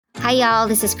Hi, y'all.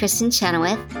 This is Kristen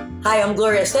Chenoweth. Hi, I'm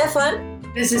Gloria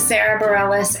Estefan. This is Sarah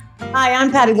Bareilles. Hi,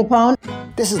 I'm Patti LuPone.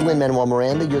 This is Lin-Manuel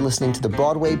Miranda. You're listening to the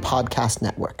Broadway Podcast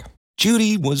Network.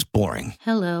 Judy was boring.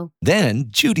 Hello. Then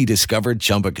Judy discovered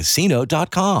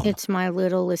ChumbaCasino.com. It's my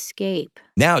little escape.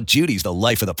 Now Judy's the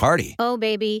life of the party. Oh,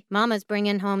 baby, mama's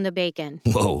bringing home the bacon.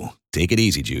 Whoa, take it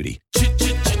easy, Judy.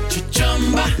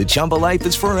 The Chumba life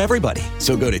is for everybody.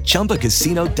 So go to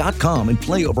ChumbaCasino.com and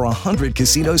play over 100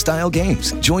 casino-style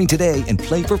games. Join today and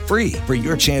play for free for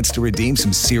your chance to redeem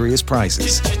some serious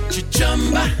prizes.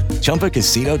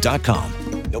 ChumbaCasino.com.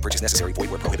 No purchase necessary. Void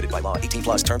where prohibited by law. 18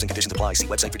 plus terms and conditions apply. See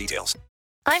website for details.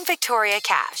 I'm Victoria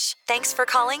Cash. Thanks for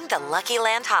calling the Lucky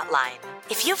Land Hotline.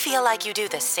 If you feel like you do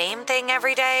the same thing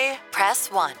every day,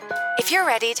 press 1. If you're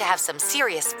ready to have some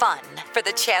serious fun for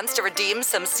the chance to redeem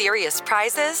some serious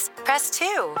prizes, press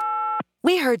 2.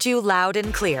 We heard you loud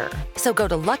and clear. So go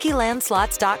to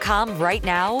LuckyLandSlots.com right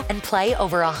now and play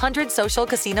over 100 social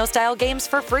casino-style games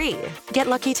for free. Get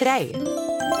lucky today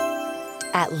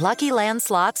at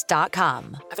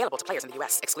LuckyLandSlots.com. Available to players in the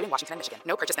U.S., excluding Washington and Michigan.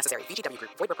 No purchase necessary. VGW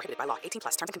Group. Void where prohibited by law. 18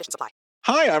 plus. Terms and conditions apply.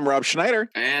 Hi, I'm Rob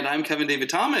Schneider. And I'm Kevin David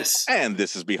Thomas. And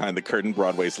this is Behind the Curtain,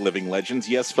 Broadway's Living Legends.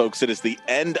 Yes, folks, it is the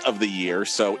end of the year,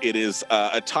 so it is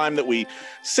a time that we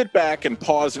sit back and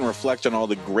pause and reflect on all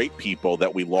the great people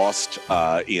that we lost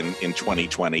in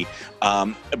 2020.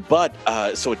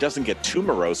 So it doesn't get too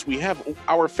morose, we have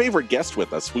our favorite guest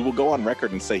with us. We will go on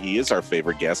record and say he is our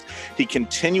favorite guest. He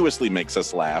continuously makes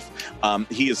us laugh.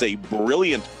 He is a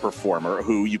brilliant performer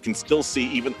who you can still see,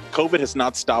 even COVID has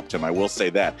not stopped him, I will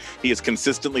say that. He is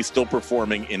consistently still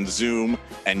performing in Zoom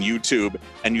and YouTube,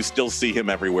 and you still see him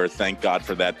everywhere. Thank God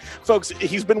for that. Folks,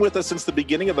 he's been with us since the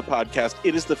beginning of the podcast.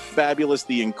 It is the fabulous,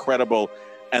 the incredible,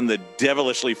 and the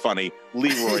devilishly funny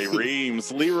Leroy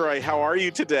Reams. Leroy, how are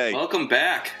you today? Welcome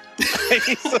back.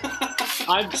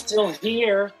 I'm still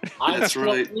here. That's still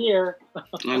right. Here.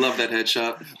 I love that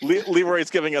headshot. Leroy's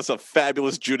giving us a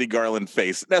fabulous Judy Garland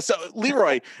face. Now, so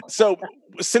Leroy,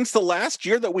 since the last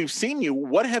year that we've seen you,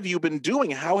 what have you been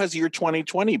doing? How has your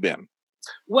 2020 been?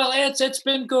 Well, it's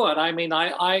been good. I mean,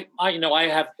 I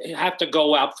have to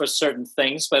go out for certain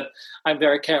things, but I'm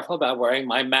very careful about wearing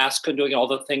my mask and doing all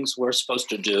the things we're supposed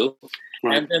to do.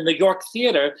 Right. And then the York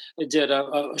Theater did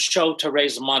a show to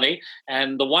raise money,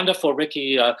 and the wonderful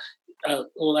Ricky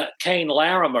Kane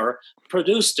Larimer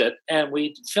produced it, and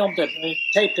we filmed it and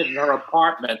taped it in her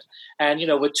apartment, and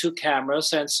with 2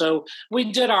 cameras. And so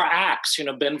we did our acts,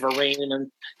 Ben Vereen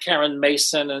and Karen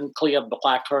Mason and Clea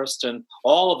Blackhurst and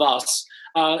all of us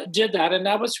did that, and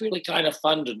that was really kind of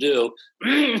fun to do.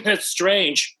 It's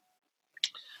strange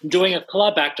doing a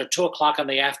club act at 2:00 in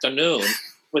the afternoon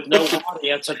with no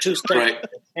audience and 2 straight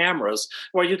cameras,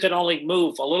 where you could only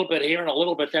move a little bit here and a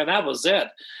little bit there. That was it.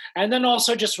 And then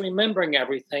also just remembering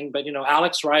everything. But,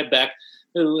 Alex Rybeck,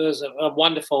 who is a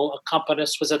wonderful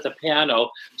accompanist, was at the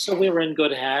piano. So we were in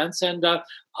good hands. And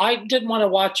I didn't want to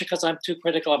watch it because I'm too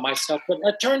critical of myself, but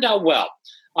it turned out well.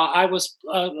 I was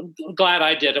glad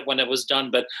I did it when it was done.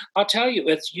 But I'll tell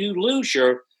you, you lose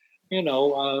your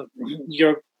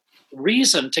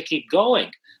reason to keep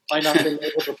going by not being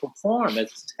able to perform.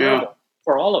 It's terrible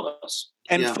for all of us.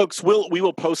 And folks, we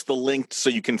will post the link so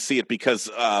you can see it, because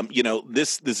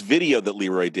this video that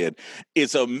Leroy did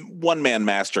is a one-man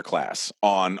masterclass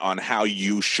on how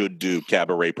you should do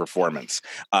cabaret performance.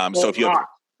 So if you have,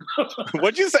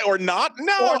 what'd you say? Or not?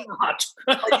 No. Or not.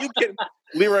 Are you kidding?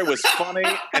 Leroy was funny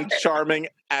and charming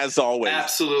as always.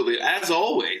 Absolutely, as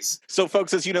always. So,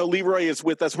 folks, as you know, Leroy is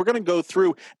with us. We're going to go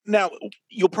through. Now,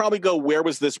 you'll probably go, where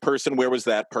was this person? Where was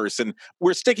that person?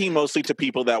 We're sticking mostly to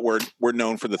people that were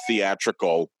known for the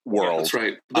theatrical world. Yeah, that's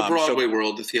right. The Broadway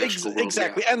world, the theatrical world.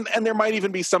 Exactly. Yeah. And there might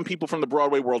even be some people from the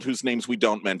Broadway world whose names we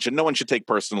don't mention. No one should take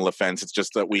personal offense. It's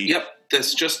just that we... Yep,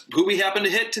 that's just who we happen to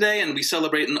hit today, and we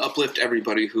celebrate and uplift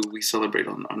everybody who we celebrate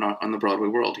on the Broadway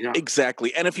world. Yeah,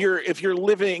 exactly. And if you're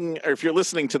living, or if you're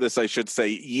listening to this, I should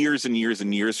say, years and years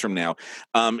and years from now,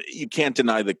 you can't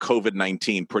deny that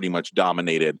COVID-19 pretty much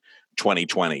dominated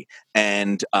 2020.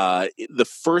 And the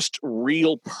first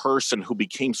real person who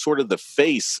became sort of the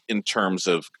face in terms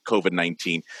of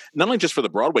COVID-19, not only just for the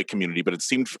Broadway community, but it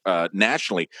seemed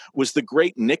nationally, was the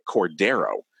great Nick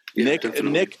Cordero. Yeah,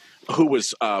 Nick, who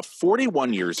was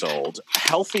 41 years old,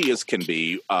 healthy as can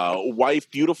be, wife,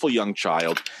 beautiful young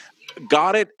child,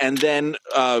 got it, and then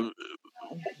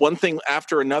one thing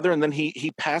after another, and then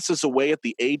he passes away at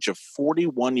the age of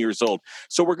 41 years old.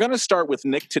 So we're going to start with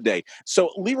Nick today.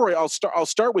 So Leroy, I'll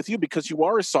start with you, because you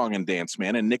are a song and dance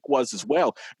man, and Nick was as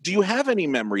well. Do you have any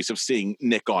memories of seeing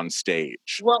Nick on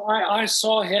stage? Well, I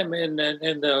saw him in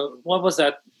the what was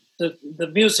that?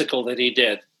 The musical that he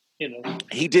did.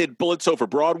 He did Bullets Over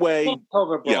Broadway. Bullets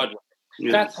Over Broadway.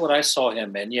 Yeah. That's what I saw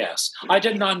him in, yes. I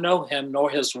did not know him nor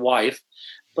his wife,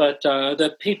 but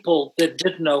the people that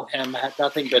did know him had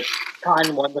nothing but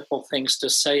kind, wonderful things to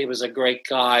say. He was a great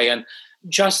guy. And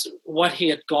just what he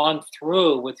had gone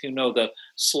through with, the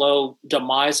slow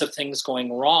demise of things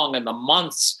going wrong and the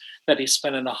months that he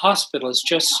spent in the hospital is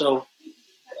just so,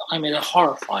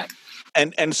 horrifying.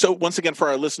 And so once again, for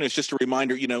our listeners, just a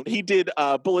reminder, he did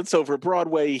Bullets Over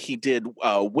Broadway. He did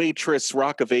Waitress,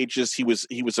 Rock of Ages. He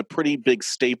was a pretty big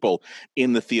staple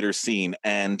in the theater scene.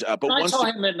 And but I saw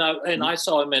him I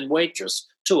saw him in Waitress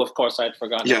too. Of course, I'd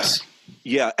forgotten. Yes,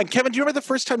 yeah. And Kevin, do you remember the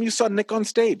first time you saw Nick on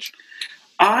stage?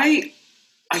 I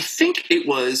think it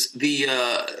was the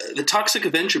Toxic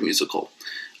Avenger musical.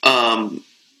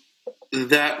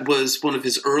 That was one of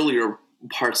his earlier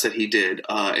parts that he did,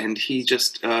 and he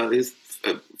just is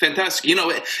fantastic.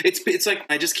 It's like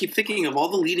I just keep thinking of all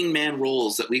the leading man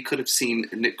roles that we could have seen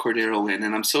Nick Cordero in,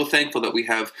 and I'm so thankful that we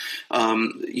have,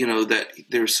 that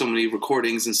there's so many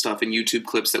recordings and stuff and YouTube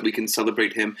clips that we can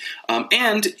celebrate him.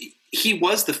 And he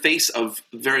was the face of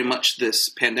very much this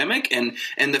pandemic, and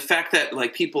the fact that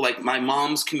people like my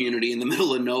mom's community in the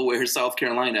middle of nowhere, South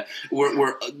Carolina,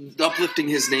 were uplifting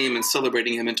his name and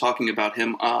celebrating him and talking about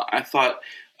him. I thought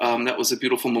that was a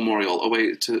beautiful memorial, a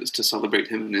way to celebrate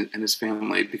him and his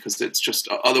family, because it's just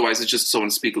otherwise it's just so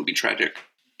unspeakably tragic.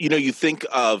 You think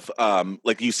of,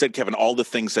 like you said, Kevin, all the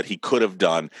things that he could have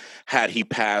done had he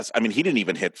passed. He didn't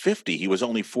even hit 50. He was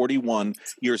only 41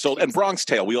 years old. And Bronx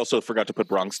Tale, we also forgot to put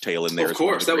Bronx Tale in there. Of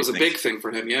course, that was a big thing for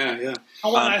him. Yeah.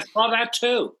 Oh, and I saw that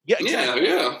too. Yeah, exactly.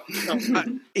 Yeah.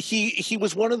 He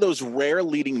was one of those rare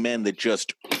leading men that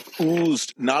just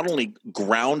oozed not only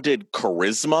grounded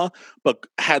charisma, but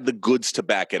had the goods to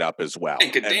back it up as well.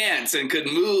 And could dance and could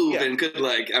move and could it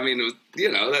was,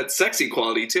 that sexy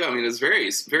quality too. It was very,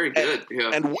 very good.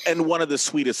 And one of the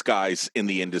sweetest guys in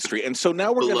the industry. And so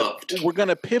now we're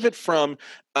gonna pivot from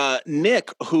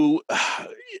Nick, who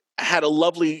had a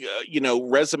lovely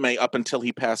resume up until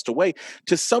he passed away,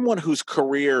 to someone whose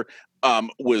career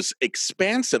was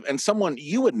expansive, and someone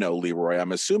you would know, Leroy,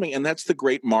 I'm assuming, and that's the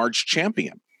great Marge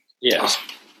Champion. Yes.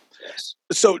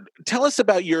 So tell us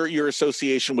about your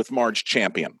association with Marge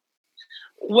Champion.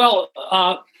 Well,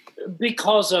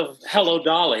 because of Hello,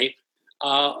 Dolly,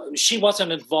 she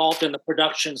wasn't involved in the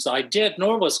productions I did,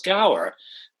 nor was Gower.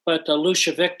 But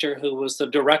Lucia Victor, who was the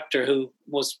director, who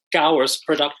was Gower's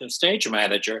production stage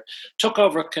manager, took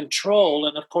over control.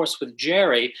 And of course, with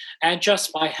Jerry, and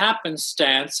just by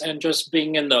happenstance and just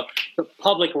being in the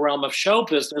public realm of show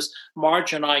business,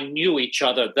 Marge and I knew each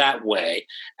other that way.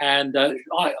 And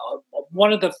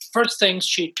one of the first things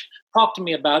she talked to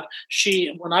me about,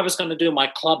 when I was going to do my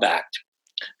club act,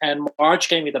 and Marge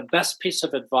gave me the best piece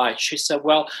of advice. She said,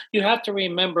 well, you have to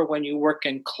remember when you work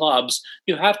in clubs,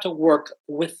 you have to work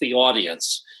with the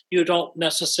audience. You don't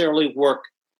necessarily work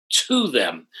to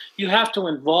them. You have to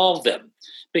involve them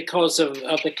because of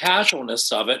the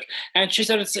casualness of it. And she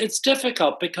said it's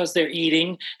difficult because they're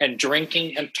eating and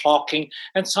drinking and talking,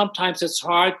 and sometimes it's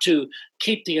hard to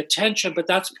keep the attention, but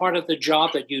that's part of the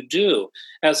job that you do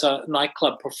as a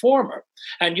nightclub performer.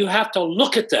 And you have to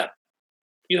look at them.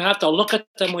 You have to look at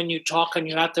them when you talk, and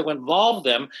you have to involve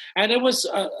them. And it was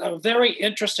a very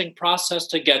interesting process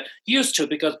to get used to,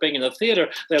 because being in the theater,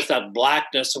 there's that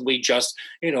blackness, and we just,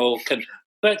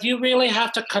 but you really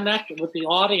have to connect with the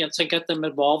audience and get them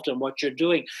involved in what you're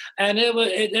doing. And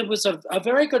it was a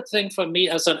very good thing for me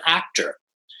as an actor,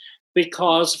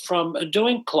 because from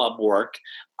doing club work,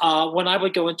 when I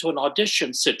would go into an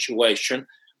audition situation,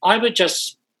 I would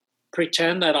just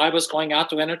pretend that I was going out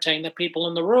to entertain the people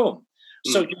in the room.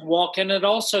 So you walk in, and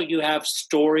also you have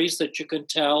stories that you can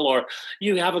tell, or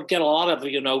you get a lot of,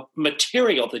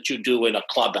 material that you do in a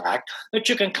club act that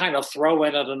you can kind of throw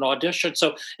in at an audition.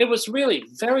 So it was really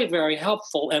very, very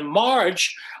helpful. And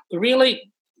Marge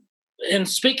really, in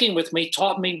speaking with me,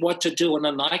 taught me what to do in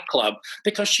a nightclub,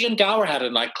 because she and Gower had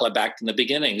a nightclub act in the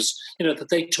beginnings, that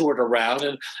they toured around.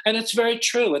 And it's very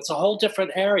true. It's a whole different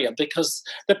area, because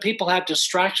the people have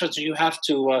distractions. You have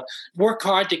to work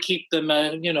hard to keep them,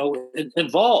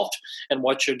 involved in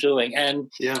what you're doing. And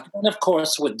of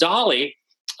course, with Dolly,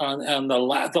 and the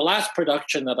last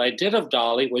production that I did of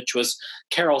Dolly, which was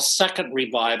Carol's second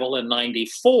revival in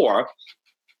 '94,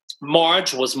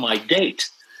 Marge was my date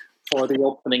for the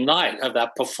opening night of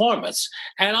that performance.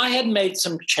 And I had made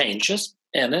some changes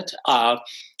in it. I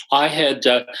had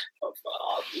the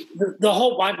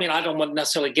whole, I don't want to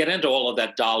necessarily get into all of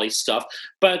that Dolly stuff,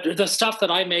 but the stuff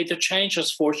that I made the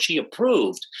changes for, she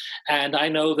approved. And I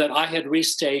know that I had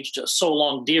restaged So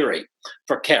Long Dearie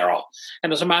for Carol.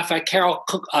 And as a matter of fact, Carol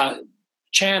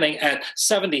Channing at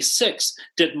 76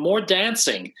 did more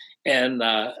dancing in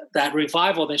that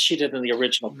revival than she did in the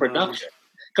original production.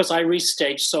 Because I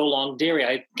restaged So Long Dearie.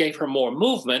 I gave her more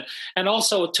movement. And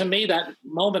also, to me, that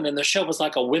moment in the show was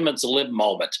like a women's lib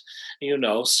moment, you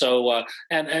know. So,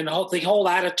 the whole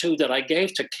attitude that I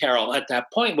gave to Carol at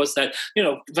that point was that, you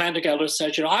know, Van der Gelder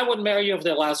said, you know, I wouldn't marry you if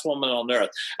the last woman on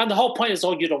earth. And the whole point is,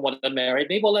 oh, you don't want to marry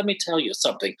me? Well, let me tell you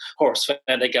something, Horace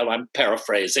Van der Gelder, I'm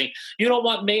paraphrasing. You don't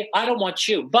want me, I don't want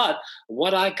you. But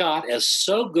what I got is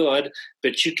so good,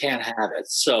 but you can't have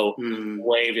it. So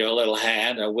wave your little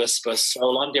hand and whisper,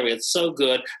 So Long Dearie, it's so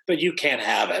good, but you can't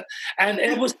have it. And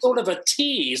it was sort of a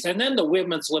tease. And then the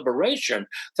women's liberation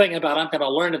thing about I'm going to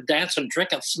learn to dance and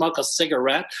drink and smoke a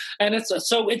cigarette. And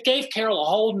so it gave Carol a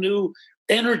whole new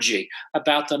energy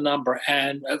about the number.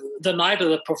 And the night of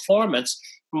the performance,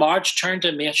 Marge turned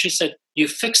to me and she said, you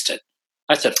fixed it.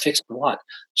 I said, fixed what?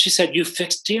 She said, you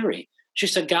fixed Dearie. She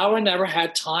said, Gower never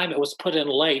had time. It was put in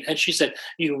late. And she said,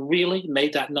 you really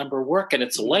made that number work. And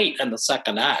it's late in the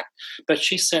second act. But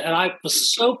she said, and I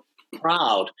was so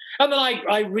proud. And then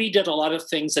I redid a lot of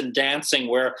things in dancing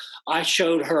where I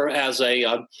showed her as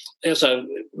a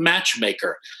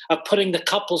matchmaker, putting the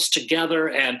couples together.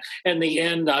 And in the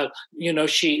end, you know,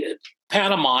 she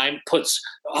pantomime puts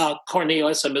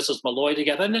Cornelius and Mrs. Malloy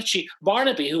together. And then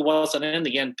Barnaby, who wasn't in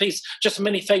the end piece, just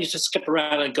many faces to skip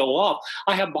around and go off.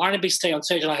 I have Barnaby stay on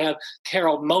stage and I have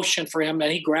Carol motion for him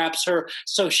and he grabs her.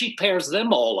 So she pairs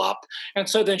them all up. And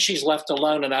so then she's left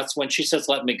alone. And that's when she says,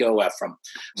 let me go, Ephraim.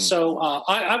 So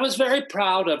I was very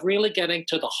proud of really getting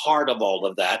to the heart of all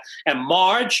of that. And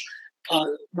Marge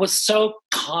was so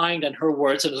kind in her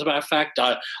words. And as a matter of fact,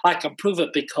 I can prove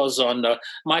it because on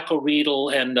Michael Riedel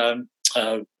and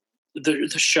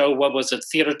the show, what was it,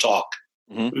 Theater Talk,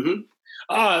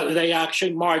 they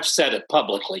actually, Marge said it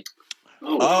publicly.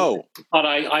 Oh. But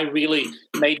I really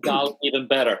made Golly even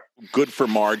better. Good for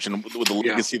Marge and with the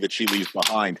legacy that she leaves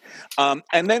behind.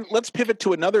 And then let's pivot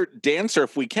to another dancer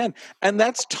if we can, and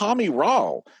that's Tommy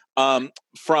Rall.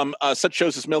 From such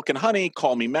shows as Milk and Honey,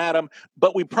 Call Me Madam,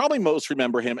 but we probably most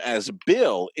remember him as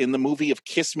Bill in the movie of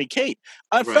Kiss Me Kate,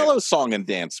 a fellow song and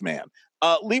dance man.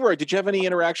 Leroy, did you have any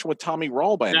interaction with Tommy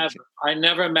Rall by any chance? I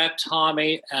never met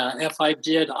Tommy. If I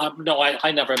did,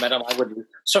 I never met him. I would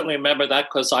certainly remember that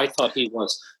because I thought he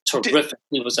was terrific.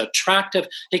 He was attractive.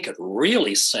 He could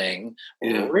really sing,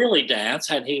 really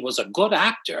dance, and he was a good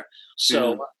actor.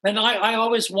 So, and I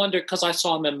always wondered, because I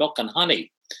saw him in Milk and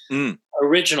Honey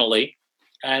originally,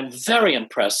 and very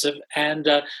impressive. And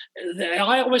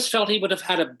I always felt he would have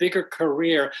had a bigger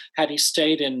career had he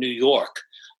stayed in New York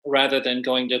rather than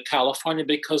going to California,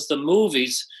 because the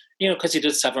movies, you know, because he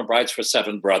did Seven Brides for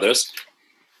Seven Brothers.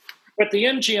 But the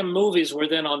MGM movies were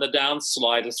then on the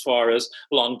downslide as far as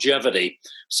longevity.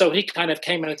 So he kind of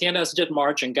came in at the end, as did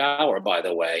Marge and Gower, by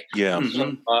the way. Yeah.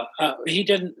 So, he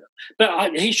didn't,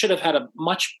 but he should have had a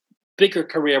much bigger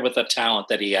career with the talent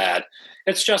that he had.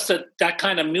 It's just that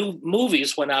kind of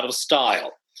movies went out of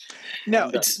style. No,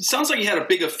 it sounds like he had a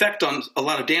big effect on a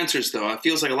lot of dancers, though. It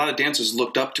feels like a lot of dancers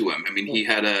looked up to him. I mean, he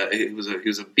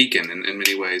was a beacon in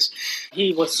many ways.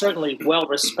 He was certainly well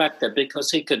respected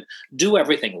because he could do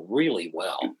everything really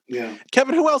well. Yeah,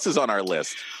 Kevin, who else is on our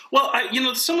list? Well,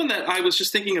 someone that I was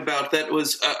just thinking about that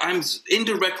was I'm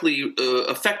indirectly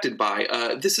affected by.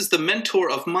 This is the mentor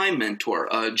of my mentor,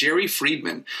 Jerry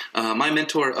Friedman. My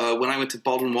mentor when I went to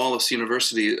Baldwin Wallace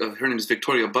University. Her name is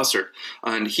Victoria Bussert,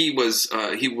 and he was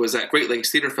at Great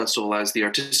Lakes Theater Festival as the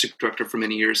artistic director for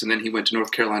many years, and then he went to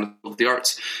North Carolina School of the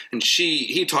Arts. And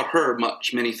he taught her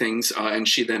many things, and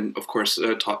she then, of course,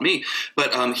 taught me.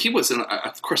 But he was,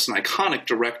 of course, an iconic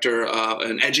director,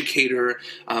 an educator,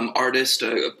 artist,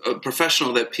 a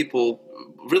professional that people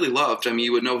really loved. I mean,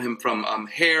 you would know him from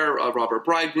Hair, Robert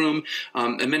Bridegroom,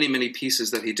 and many, many pieces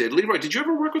that he did. Leroy, did you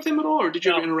ever work with him at all, or did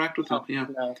you ever interact with him? Yeah.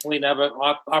 No, we never.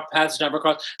 Our paths never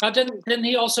crossed. Now, didn't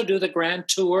he also do the Grand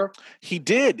Tour? He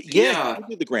did. Yeah. He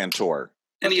did the Grand Tour.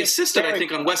 And he assisted, I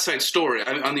think, on West Side Story.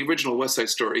 On the original West Side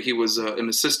Story, he was an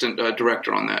assistant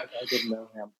director on that. I didn't know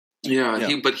him.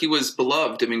 Yeah. But he was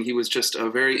beloved. I mean, he was just a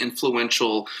very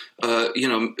influential,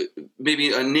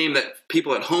 maybe a name that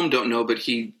people at home don't know, but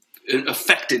he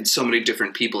affected so many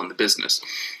different people in the business.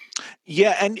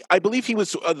 Yeah, and I believe he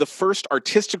was the first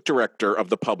artistic director of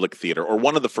the Public Theater, or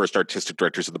one of the first artistic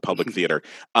directors of the Public Theater.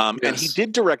 Yes. And he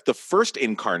did direct the first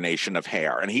incarnation of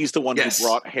Hair, and he's the one who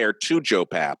brought Hair to Joe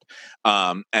Papp.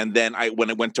 And then when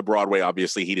it went to Broadway,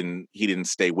 obviously he didn't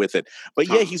stay with it. But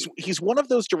yeah, he's one of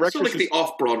those directors. So like the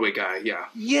off-Broadway guy, yeah.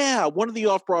 Yeah, one of the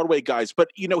off-Broadway guys. But,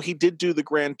 he did do the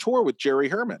Grand Tour with Jerry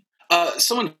Herman.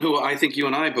 Someone who I think you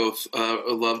and I both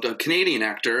loved, a Canadian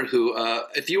actor who,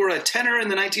 if you were a tenor in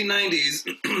the 1990s,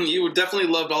 you would definitely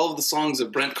loved all of the songs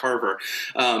of Brent Carver.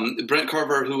 Brent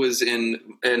Carver, who was in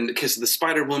Kiss of the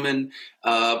Spider Woman,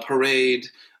 Parade.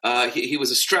 He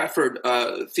was a Stratford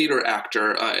theater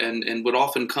actor and would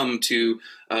often come to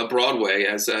Broadway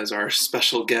as our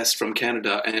special guest from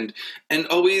Canada, and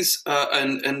always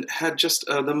and had just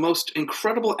the most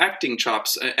incredible acting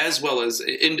chops, as well as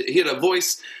he had a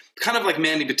voice kind of like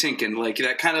Mandy Patinkin, like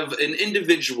that kind of an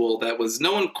individual that was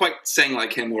no one quite sang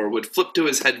like him or would flip to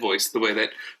his head voice the way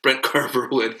that Brent Carver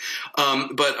would.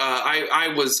 But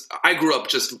I grew up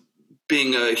just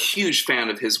being a huge fan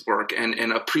of his work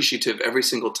and appreciative every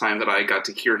single time that I got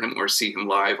to hear him or see him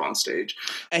live on stage.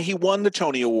 And he won the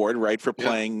Tony Award, right, for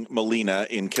playing Melina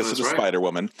in Kiss of the Spider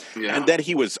Woman. Yeah. And then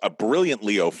he was a brilliant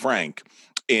Leo Frank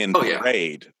in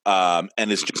Parade. And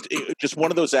it's just one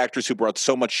of those actors who brought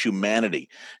so much humanity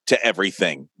to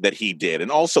everything that he did, and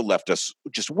also left us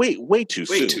just way too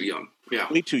soon. Way too young. Yeah,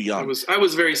 way too young. I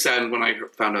was very sad when I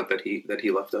found out that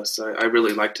he left us. I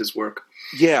really liked his work.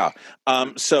 Yeah.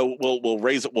 So we'll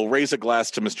raise a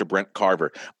glass to Mr. Brent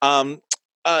Carver.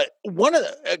 A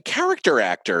character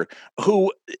actor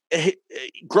who,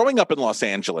 growing up in Los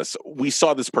Angeles, we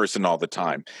saw this person all the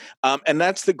time, and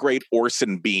that's the great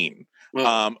Orson Bean.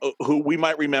 Who we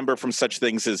might remember from such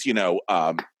things as,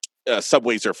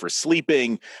 Subways Are for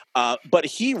Sleeping. But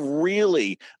he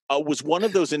really was one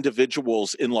of those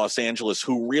individuals in Los Angeles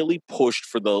who really pushed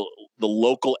for the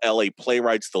local LA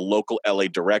playwrights, the local LA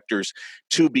directors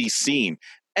to be seen.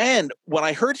 And when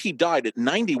I heard he died at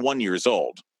 91 years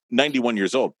old,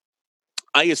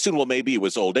 I assumed, well, maybe it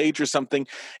was old age or something.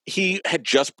 He had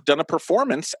just done a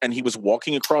performance and he was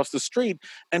walking across the street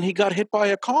and he got hit by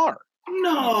a car.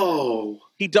 No.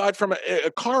 He died from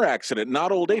a car accident,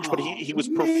 not old age, but he was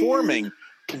performing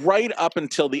right up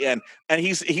until the end. And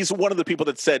he's one of the people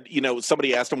that said,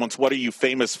 somebody asked him once, what are you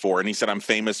famous for? And he said, I'm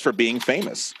famous for being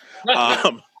famous,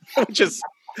 which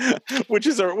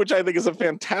I think is a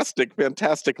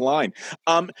fantastic line.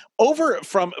 Over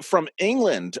from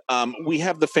England, we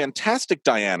have the fantastic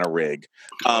Diana Rigg,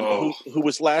 who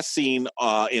was last seen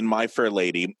in My Fair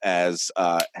Lady as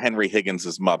Henry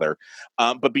Higgins' mother.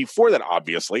 But before that,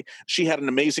 obviously, she had an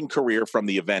amazing career from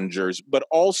The Avengers, but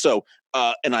also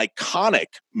an iconic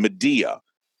Medea.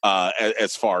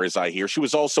 As far as I hear, she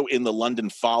was also in the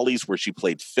London Follies, where she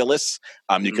played Phyllis.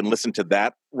 You can listen to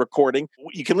that recording.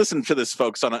 You can listen to this,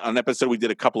 folks, on an episode we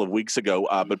did a couple of weeks ago.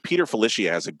 But Peter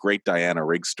Felicia has a great Diana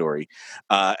Rigg story,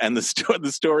 and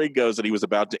the story goes that he was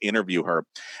about to interview her,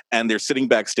 and they're sitting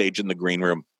backstage in the green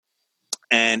room.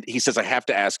 And he says, I have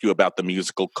to ask you about the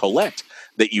musical Colette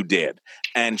that you did.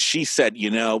 And she said,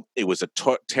 it was a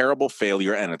terrible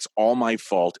failure and it's all my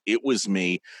fault. It was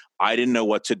me. I didn't know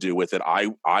what to do with it.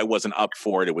 I wasn't up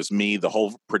for it. It was me. The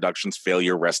whole production's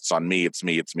failure rests on me. It's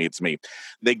me.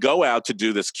 They go out to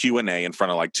do this Q&A in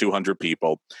front of like 200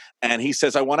 people. And he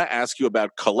says, I want to ask you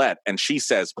about Colette. And she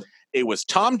says, it was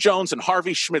Tom Jones and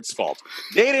Harvey Schmidt's fault.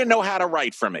 They didn't know how to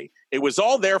write for me. It was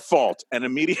all their fault. And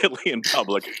immediately in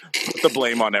public, put the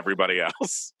blame on everybody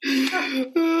else.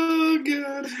 Oh,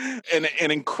 God. An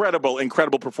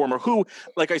incredible performer who,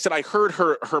 like I said, I heard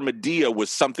her Medea was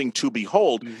something to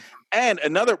behold. And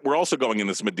we're also going in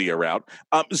this Medea route,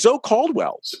 Zoe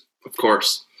Caldwell. Of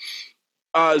course.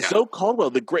 Zoe Caldwell,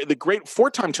 the great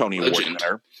 4-time Tony Award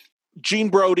winner. Gene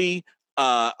Brody,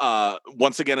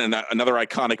 once again, another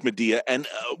iconic Medea. And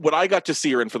what I got to see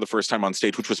her in for the first time on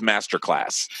stage, which was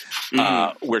Masterclass,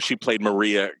 where she played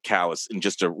Maria Callas in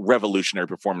just a revolutionary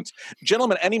performance.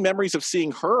 Gentlemen, any memories of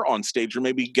seeing her on stage or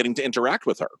maybe getting to interact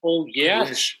with her? Oh,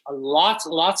 yes.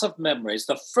 Lots of memories.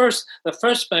 The first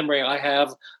memory I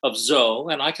have of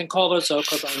Zoe, and I can call her Zoe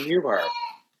because I knew her,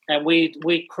 and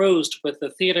we cruised with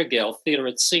the Theater Guild, Theater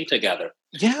at Sea together.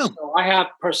 Yeah. So I have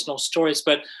personal stories,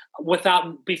 but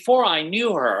before I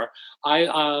knew her,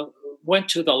 I went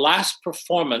to the last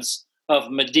performance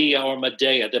of Medea or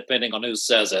Medea, depending on who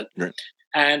says it, right.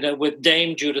 And with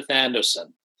Dame Judith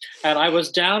Anderson. And I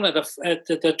was down at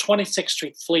the 26th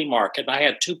Street Flea Market. I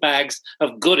had 2 bags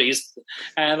of goodies,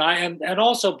 and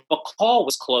also Bacall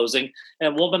was closing,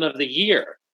 and Woman of the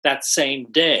Year that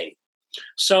same day.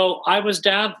 So I was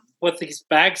down with these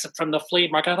bags from the flea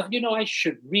market. I thought,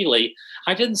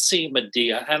 I didn't see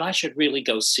Medea, and I should really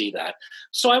go see that.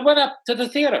 So I went up to the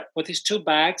theater with these 2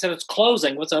 bags, and it's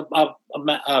closing. It was a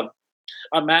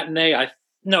matinee.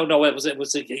 It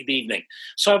was the evening.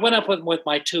 So I went up with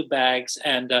my 2 bags,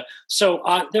 and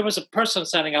there was a person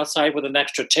standing outside with an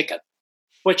extra ticket,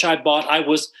 which I bought. I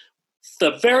was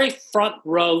the very front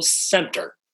row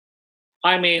center.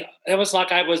 I mean, it was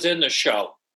like I was in the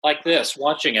show. like this,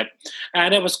 watching it,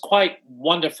 and it was quite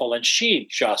wonderful. And she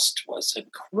just was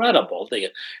incredible.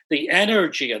 The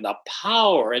energy and the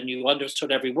power, and you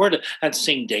understood every word. And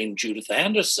seeing Dame Judith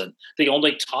Anderson, the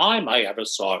only time I ever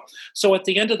saw her. So at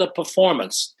the end of the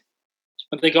performance,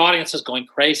 the audience is going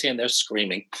crazy and they're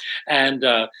screaming, and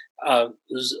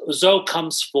Zoe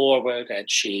comes forward and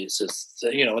she says,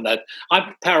 and that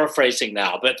I'm paraphrasing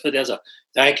now, but there's a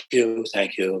thank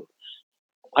you.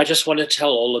 I just want to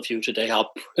tell all of you today how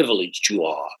privileged you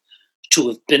are to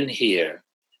have been here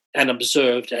and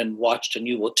observed and watched, and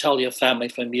you will tell your family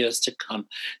for years to come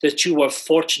that you were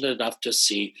fortunate enough to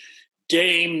see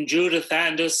Dame Judith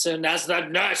Anderson as the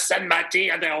nurse and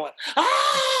Medea. And they all went,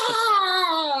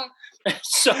 ah!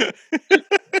 So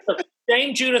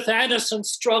Dame Judith Anderson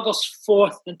struggles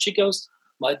forth and she goes,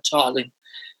 my darling,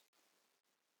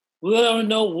 there are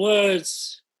no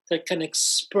words that can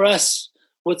express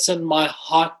what's in my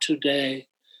heart today,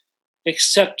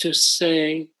 except to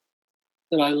say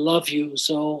that I love you,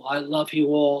 Zoe. I love you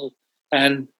all.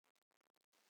 And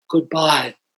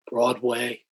goodbye,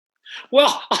 Broadway.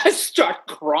 Well, I start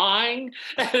crying,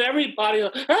 and everybody,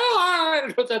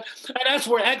 and as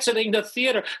we're exiting the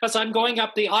theater, as I'm going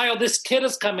up the aisle, this kid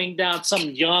is coming down, some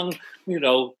young,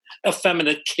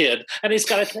 effeminate kid, and he's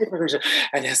got a paper,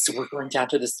 and as we're going down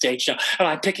to the stage now, and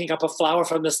I'm picking up a flower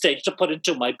from the stage to put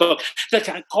into my book.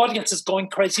 The audience is going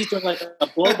crazy. He's doing like a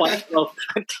blow-by-blow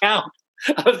account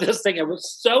of this thing. It was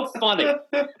so funny.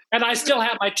 And I still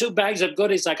have my 2 bags of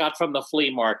goodies I got from the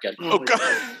flea market. Oh,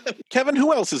 God. Kevin,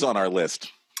 who else is on our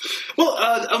list? Well,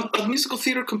 a musical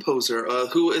theater composer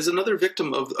who is another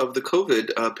victim of the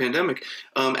COVID pandemic,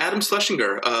 Adam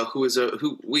Schlesinger,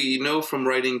 who we know from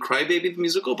writing Crybaby the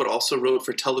musical, but also wrote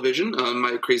for television.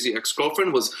 My Crazy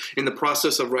Ex-Girlfriend was in the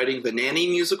process of writing the Nanny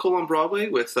musical on Broadway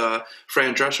with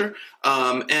Fran Drescher.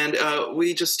 And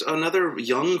we just another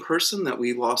young person that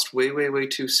we lost way, way, way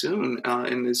too soon,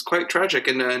 and is quite tragic.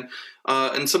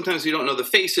 And sometimes we don't know the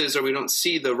faces or we don't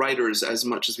see the writers as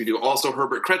much as we do. Also,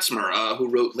 Herbert Kretzmer, who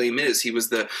wrote Les Mis, he was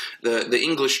the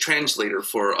English translator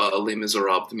for Les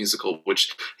Miserables, the musical,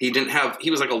 which he didn't have. He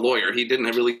was like a lawyer. He didn't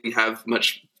really have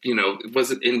much,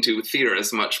 wasn't into theater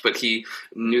as much, but he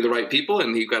knew the right people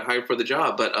and he got hired for the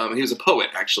job. But he was a poet,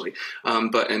 actually,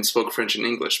 and spoke French and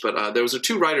English. But there was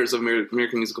 2 writers of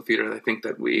American musical theater, I think,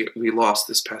 that we lost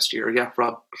this past year. Yeah,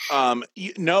 Rob?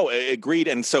 No, agreed.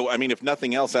 And so, I mean, if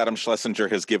nothing else, Adam Schlesinger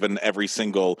has given every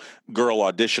single girl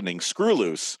auditioning Screw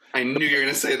Loose. I knew you were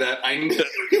going to say that. I knew.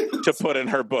 To put in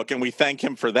her book, and we thank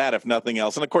him for that, if nothing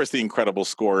else. And of course, the incredible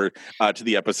score to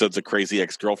the episodes of Crazy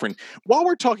Ex-Girlfriend. While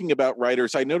we're talking about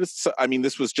writers, I noticed,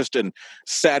 this was just a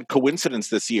sad coincidence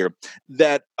this year,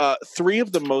 that 3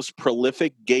 of the most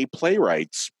prolific gay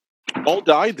playwrights all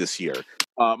died this year.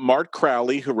 Mart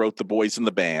Crowley, who wrote The Boys in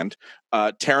the Band,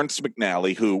 Terrence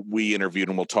McNally, who we interviewed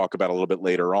and we'll talk about a little bit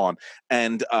later on,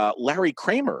 and Larry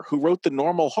Kramer, who wrote The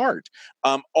Normal Heart.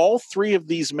 All 3 of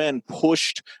these men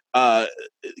pushed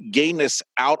gayness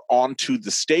out onto the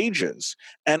stages,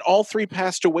 and all 3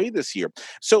 passed away this year.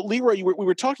 So, Leroy, we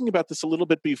were talking about this a little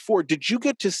bit before. Did you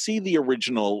get to see the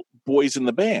original Boys in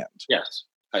the Band? Yes,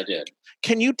 I did.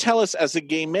 Can you tell us, as a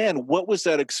gay man, what was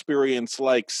that experience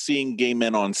like, seeing gay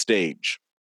men on stage?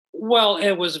 Well,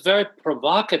 it was very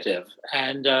provocative,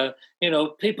 and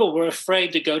people were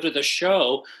afraid to go to the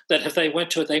show, that if they went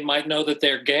to it, they might know that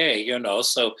they're gay.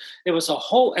 So it was a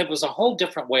whole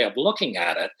different way of looking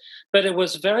at it. But it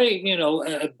was very,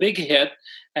 a big hit,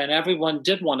 and everyone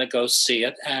did want to go see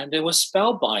it, and it was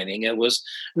spellbinding. It was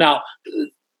now.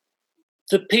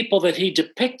 The people that he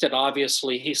depicted,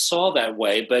 obviously, he saw that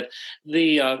way, but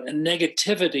the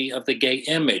negativity of the gay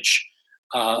image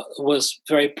was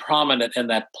very prominent in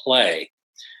that play.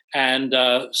 And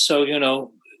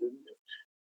so,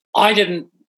 I didn't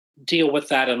deal with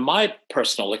that in my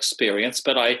personal experience,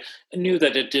 but I knew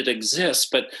that it did exist.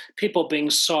 But people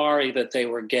being sorry that they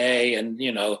were gay and,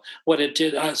 what it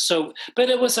did. But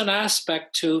it was an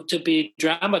aspect to be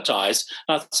dramatized.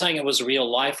 Not saying it was real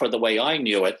life or the way I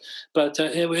knew it, but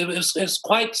it was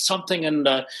quite something. And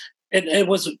it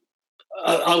was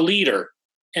a leader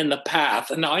in the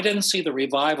path. And now I didn't see the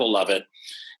revival of it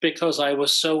because I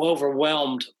was so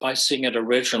overwhelmed by seeing it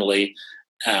originally.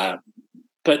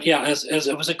 But yeah,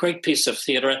 it was a great piece of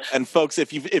theater. And folks,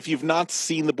 if you've not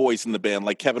seen The Boys in the Band,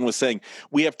 like Kevin was saying,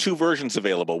 we have 2 versions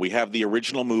available. We have the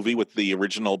original movie with the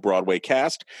original Broadway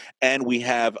cast, and we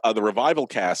have the revival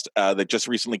cast that just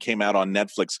recently came out on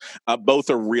Netflix. Both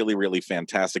are really, really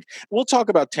fantastic. We'll talk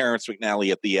about Terrence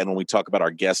McNally at the end when we talk about our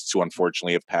guests who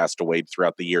unfortunately have passed away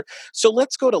throughout the year. So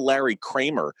let's go to Larry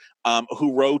Kramer,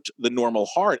 who wrote The Normal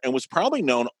Heart and was probably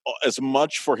known as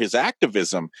much for his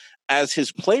activism as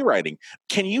his playwriting.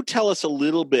 Can you tell us a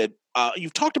little bit?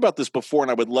 You've talked about this before,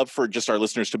 and I would love for just our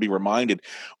listeners to be reminded.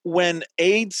 When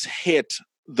AIDS hit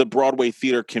the Broadway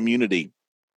theater community,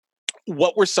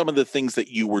 what were some of the things that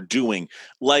you were doing,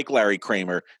 like Larry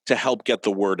Kramer, to help get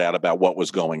the word out about what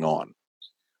was going on?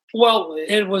 Well,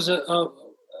 it was a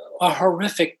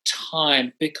horrific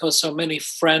time because so many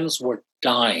friends were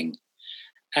dying.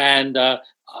 And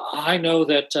I know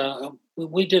that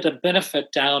we did a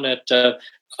benefit down at the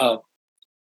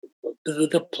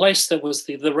place that was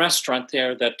the restaurant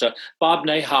there that Bob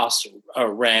Nahas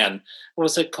ran. What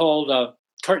was it called?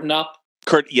 Curtain Up?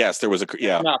 Yes, there was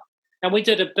Curtain Up. And we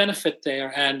did a benefit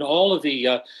there, and all of they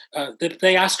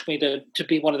asked me to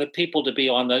be one of the people to be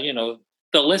on the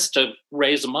list to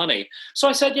raise money. So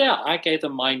I said, yeah, I gave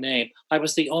them my name. I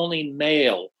was the only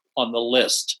male on the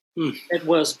list. It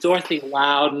was Dorothy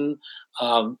Loudon,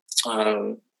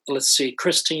 let's see,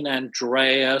 Christine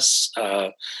Andreas,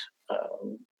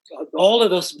 all of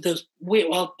those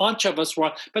a bunch of us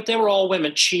were, but they were all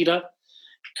women. Cheetah,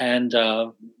 and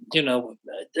a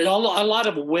lot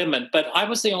of women, but I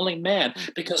was the only man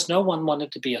because no one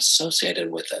wanted to be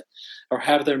associated with it or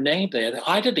have their name there.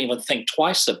 I didn't even think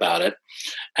twice about it.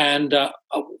 And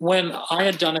when I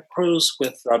had done a cruise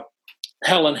with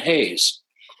Helen Hayes,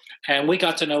 and we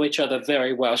got to know each other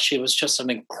very well, she was just an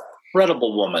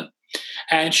incredible woman.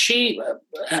 And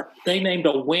they named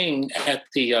a wing at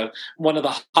one of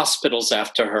the hospitals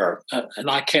after her. And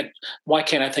why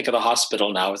can't I think of the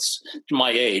hospital now? It's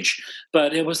my age.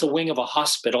 But it was the wing of a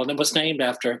hospital, and it was named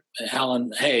after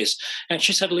Helen Hayes. And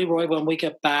she said, Leroy, when we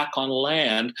get back on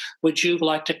land, would you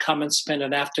like to come and spend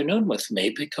an afternoon with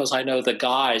me? Because I know the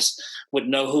guys would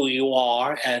know who you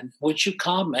are, and would you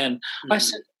come? And I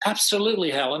said,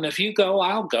 absolutely, Helen. If you go,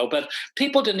 I'll go. But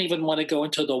people didn't even want to go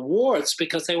into the wards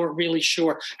because they weren't really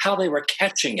sure how they were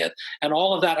catching it and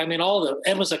all of that. I mean,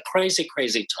 it was a crazy,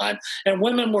 crazy time. And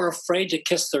women were afraid to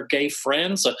kiss their gay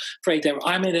friends,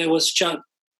 it was just,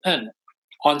 and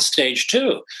on stage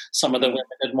too, some of the women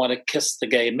didn't want to kiss the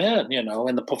gay men,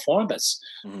 in the performance.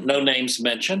 No names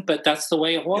mentioned, but that's the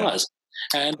way it was.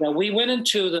 Yeah. And we went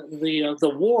into the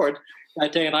ward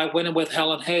that day, and I went in with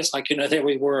Helen Hayes, there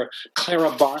we were,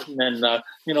 Clara Barton and,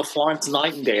 Florence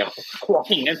Nightingale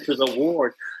walking into the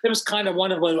ward. It was kind of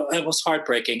it was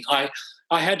heartbreaking. I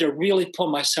had to really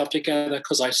pull myself together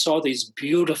because I saw these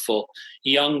beautiful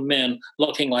young men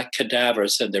looking like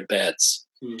cadavers in their beds.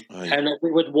 And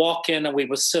we would walk in and we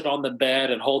would sit on the bed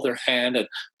and hold their hand and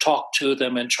talk to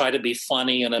them and try to be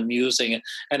funny and amusing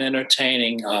and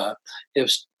entertaining. It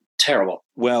was terrible.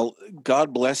 Well,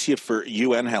 God bless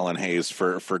you and Helen Hayes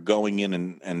for going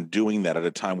in and doing that at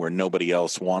a time where nobody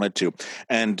else wanted to.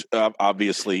 And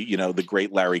obviously, the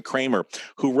great Larry Kramer,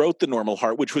 who wrote The Normal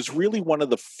Heart, which was really one of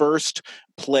the first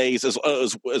plays as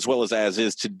well as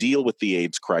is to deal with the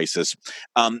AIDS crisis,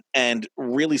 and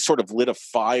really sort of lit a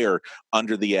fire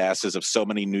under the asses of so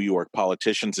many New York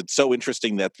politicians. It's so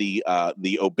interesting that the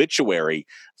obituary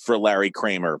for Larry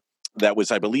Kramer that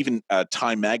was, I believe, in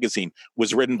Time magazine,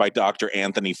 was written by Dr.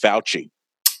 Anthony Fauci,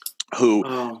 who,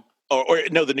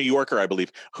 the New Yorker, I believe,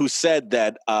 who said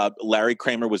that Larry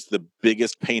Kramer was the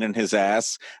biggest pain in his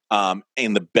ass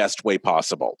in the best way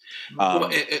possible.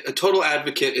 A total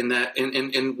advocate in that,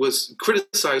 and was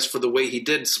criticized for the way he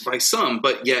did by some,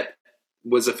 but yet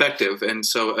was effective, and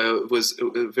so it was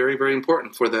very, very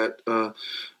important for that.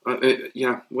 And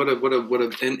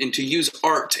to use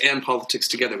art and politics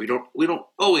together. We don't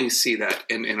always see that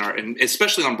in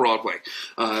especially on Broadway.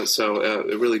 So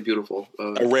really beautiful.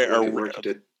 A rare work you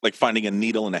did. Like finding a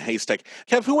needle in a haystack.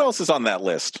 Kev, who else is on that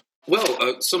list?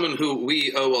 Well, someone who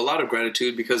we owe a lot of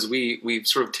gratitude because we've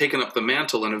sort of taken up the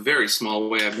mantle in a very small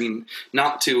way. I mean,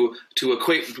 not to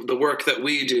equate the work that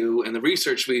we do and the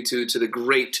research we do to the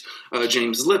great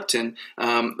James Lipton,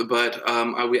 but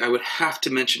I would have to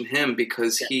mention him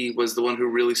because he was the one who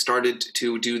really started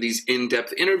to do these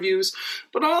in-depth interviews,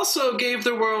 but also gave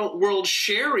the world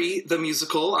Sherry, the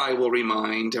musical, I will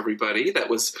remind everybody, that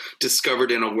was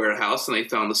discovered in a warehouse, and they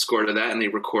found the score to that, and they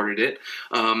recorded it,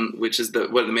 which is the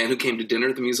Man Who Came to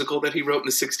Dinner, the musical that he wrote in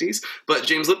the 60s. But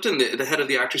James Lipton, the head of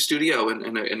the Actors Studio,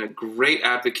 and a great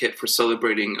advocate for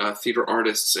celebrating theater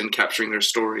artists and capturing their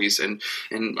stories and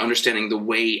understanding the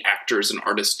way actors and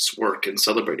artists work and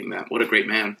celebrating that. What a great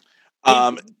man.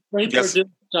 They produced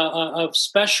a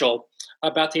special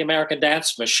about the American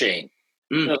Dance Machine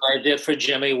that I did for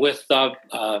Jimmy with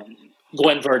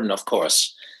Gwen Verdon, of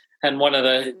course. And one of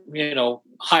the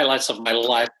highlights of my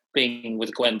life being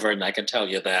with Gwen Verdon, I can tell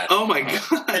you that. Oh my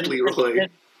God, Leroy. And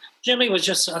Jimmy was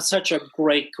just such a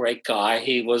great, great guy.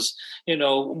 He was,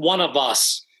 one of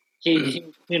us He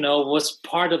was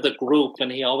part of the group,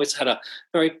 and he always had a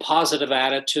very positive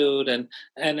attitude, and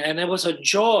it was a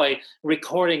joy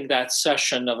recording that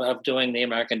session of doing the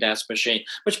American Dance Machine,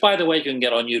 which, by the way, you can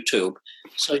get on YouTube,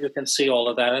 so you can see all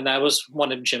of that. And that was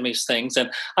one of Jimmy's things.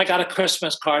 And I got a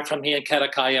Christmas card from he and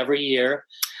Kedekai every year,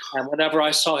 and whenever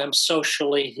I saw him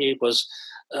socially, he was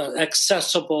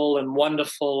accessible and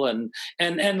wonderful, and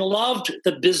loved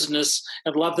the business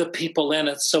and loved the people in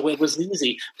it. So it was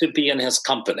easy to be in his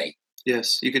company.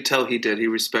 Yes, you could tell he did. He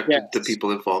respected the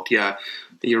people involved. Yeah,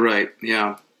 you're right.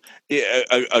 Yeah. Yeah,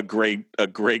 a great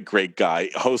guy,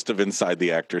 host of Inside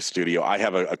the Actors Studio. I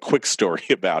have a quick story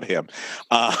about him.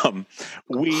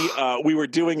 We were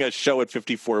doing a show at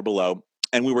 54 Below,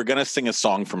 and we were going to sing a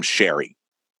song from Sherry.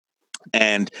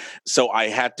 And so I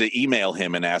had to email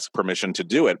him and ask permission to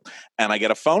do it. And I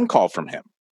get a phone call from him.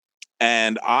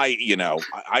 And I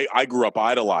grew up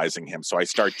idolizing him. So I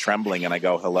start trembling and I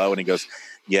go, hello. And he goes,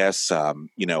 yes, I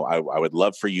would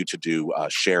love for you to do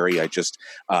Sherry. I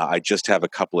just have a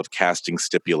couple of casting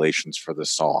stipulations for the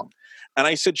song. And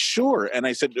I said, sure. And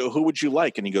I said, who would you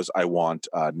like? And he goes, I want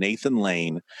Nathan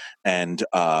Lane and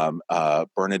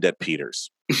Bernadette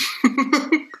Peters.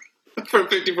 For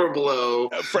 54 Below,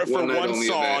 for one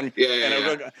song,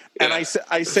 and I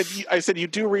said, you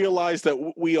do realize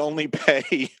that we only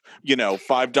pay,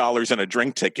 $5 and a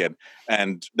drink ticket,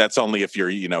 and that's only if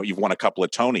you've won a couple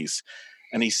of Tonys.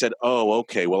 And he said, oh,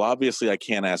 okay. Well, obviously, I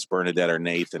can't ask Bernadette or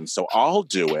Nathan, so I'll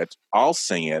do it. I'll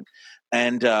sing it,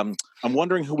 and I'm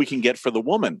wondering who we can get for the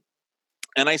woman.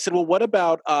 And I said, well, what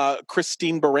about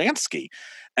Christine Baranski?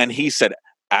 And he said,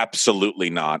 absolutely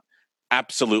not.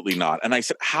 Absolutely not. And I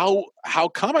said, how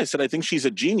come? I said, I think she's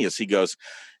a genius. He goes,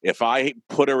 if I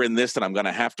put her in this, then I'm going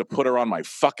to have to put her on my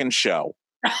fucking show.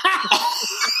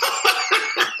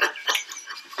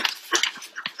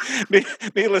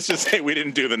 Needless to say, we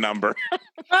didn't do the number.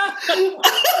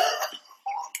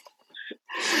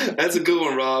 That's a good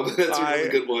one, Rob. That's a really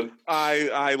good one.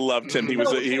 I loved him. He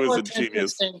was a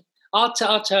genius. I'll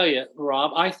tell you,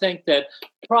 Rob, I think that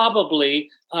probably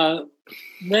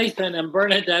Nathan and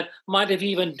Bernadette might have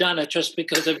even done it just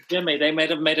because of Jimmy. They might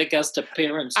have made a guest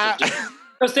appearance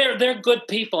because they're good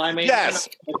people. I mean, yes,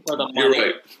 for the money. You're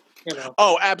right.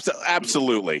 Oh,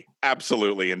 absolutely,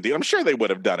 indeed. I'm sure they would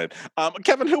have done it.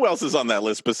 Kevin, who else is on that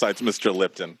list besides Mr.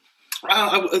 Lipton?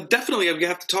 Definitely, we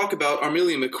have to talk about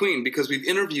Armelia McQueen because we've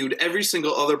interviewed every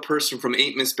single other person from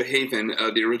Ain't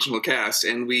Misbehavin', the original cast,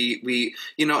 and we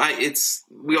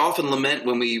often lament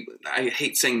when I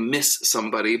hate saying miss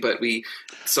somebody, but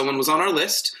someone was on our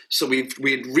list, so we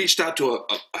had reached out to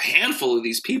a handful of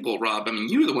these people. Rob, I mean,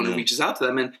 you're the one who reaches out to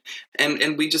them,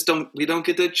 and we just don't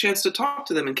get the chance to talk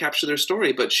to them and capture their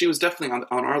story. But she was definitely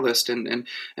on our list, and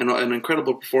an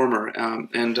incredible performer,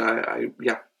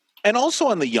 And also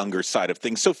on the younger side of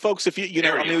things. So, folks, if you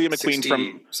know Armelia McQueen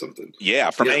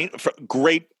from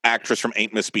great actress from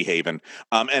Ain't Misbehavin'.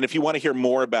 And if you want to hear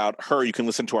more about her, you can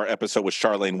listen to our episode with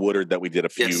Charlene Woodard that we did a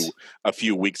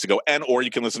few weeks ago, or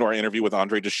you can listen to our interview with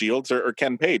Andre DeShields or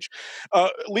Ken Page.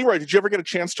 Leroy, did you ever get a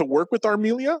chance to work with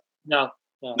Armelia? No.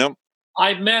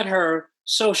 I met her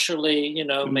socially,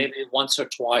 maybe once or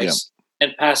twice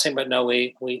in passing, but no,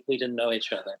 we didn't know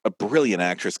each other. A brilliant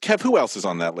actress. Kev, who else is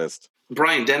on that list?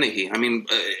 Brian Dennehy. I mean,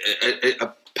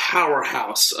 a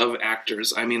powerhouse of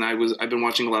actors. I mean, I've been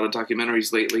watching a lot of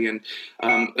documentaries lately, and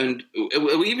I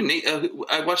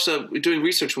watched doing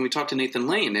research when we talked to Nathan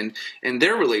Lane and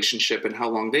their relationship and how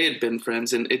long they had been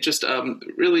friends, and it just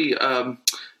really.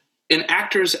 An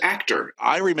actor's actor.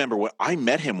 I remember I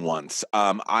met him once.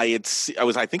 I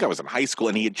think I was in high school,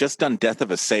 and he had just done Death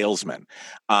of a Salesman,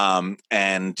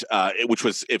 which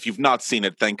was, if you've not seen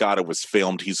it, thank God it was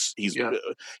filmed.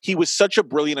 He was such a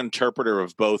brilliant interpreter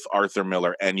of both Arthur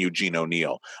Miller and Eugene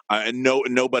O'Neill. And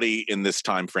nobody in this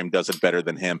time frame does it better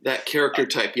than him. That character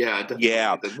type,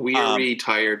 the weary,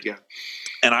 tired,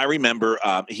 And I remember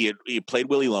he played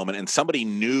Willie Loman, and somebody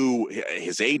knew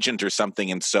his agent or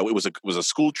something, and so it was a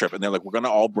school trip, and they're like, "We're going to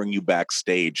all bring you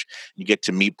backstage. You get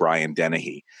to meet Brian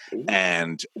Dennehy." Ooh.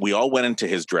 And we all went into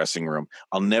his dressing room.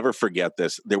 I'll never forget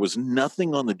this. There was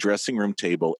nothing on the dressing room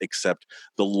table except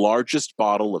the largest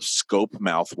bottle of Scope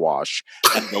mouthwash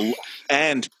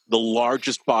and the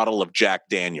largest bottle of Jack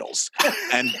Daniels,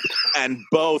 and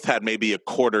both had maybe a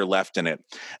quarter left in it.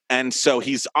 And so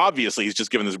he's just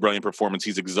given this brilliant performance.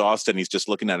 He's exhausted, and he's just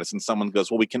looking at us, and someone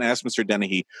goes, well, we can ask Mr.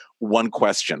 Dennehy one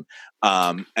question.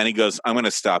 And he goes, I'm going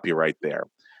to stop you right there.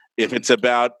 If it's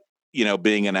about,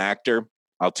 being an actor,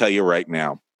 I'll tell you right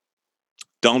now,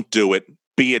 don't do it.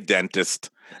 Be a dentist.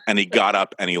 And he got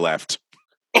up and he left.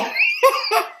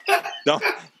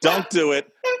 Don't do it.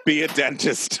 be a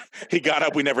dentist. He got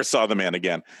up. We never saw the man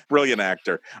again. Brilliant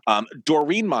actor.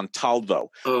 Doreen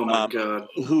Montalvo. Oh my God.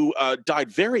 Who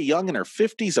died very young in her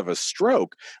 50s of a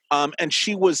stroke. And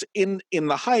she was in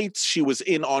The Heights. She was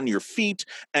in On Your Feet,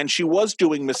 and she was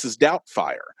doing Mrs.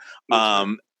 Doubtfire.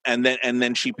 And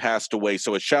then she passed away.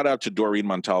 So a shout out to Doreen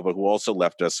Montalvo, who also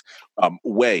left us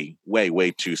way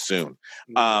too soon.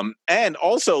 And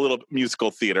also a little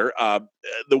musical theater,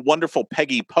 the wonderful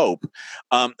Peggy Pope,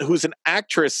 who's an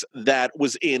actress that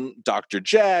was in Dr.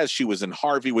 Jazz. She was in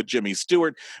Harvey with Jimmy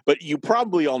Stewart. But you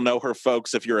probably all know her,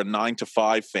 folks, if you're a 9 to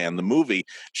 5 fan, the movie.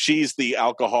 She's the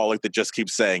alcoholic that just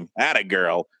keeps saying, "Atta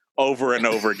girl," over and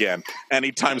over again.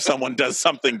 Anytime someone does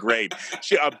something great.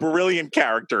 She a brilliant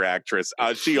character actress.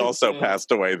 She also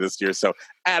passed away this year. So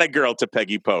add a girl to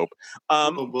Peggy Pope.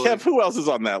 Kev, who else is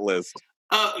on that list?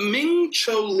 Ming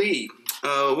Cho Lee,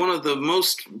 one of the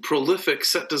most prolific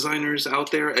set designers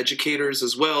out there, educators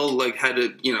as well, like had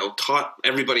to, taught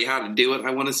everybody how to do it,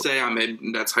 I want to say. I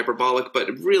mean, that's hyperbolic, but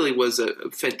it really was a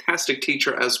fantastic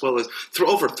teacher, as well as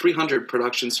over 300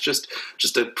 productions, just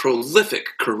a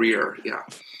prolific career. Yeah.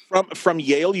 From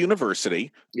Yale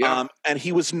University, and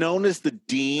he was known as the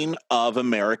Dean of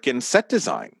American Set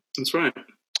Design. That's right.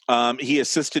 He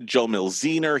assisted Joe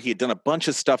Milziner. He had done a bunch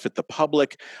of stuff at the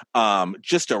Public.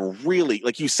 Just a really,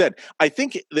 like you said, I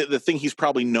think the thing he's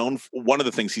probably known for, one of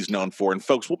the things he's known for, and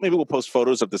folks, maybe we'll post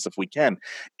photos of this if we can,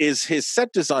 is his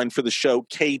set design for the show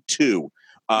K2,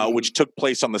 which took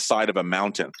place on the side of a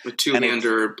mountain. A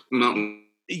two-hander mountain.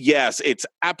 Yes, it's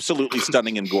absolutely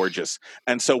stunning and gorgeous.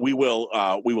 And so we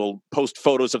will post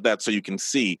photos of that so you can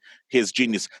see his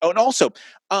genius. Oh, and also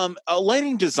a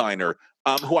lighting designer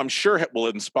who I'm sure will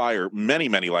inspire many,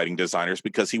 many lighting designers,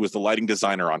 because he was the lighting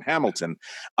designer on Hamilton.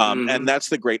 And that's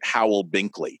the great Howell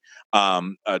Binkley,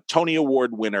 a Tony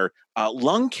Award winner,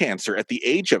 lung cancer at the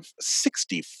age of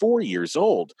 64 years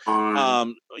old.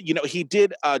 He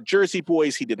did Jersey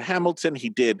Boys, he did Hamilton, he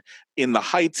did In the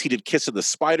Heights, he did Kiss of the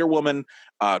Spider Woman,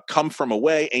 Come From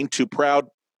Away, Ain't Too Proud.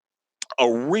 A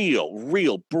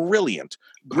real brilliant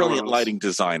lighting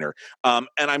designer. And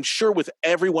I'm sure with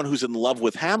everyone who's in love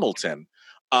with Hamilton,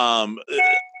 I'm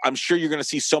sure you're going to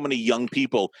see so many young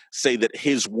people say that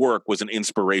his work was an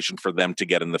inspiration for them to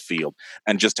get in the field.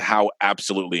 And just how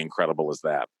absolutely incredible is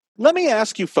that? Let me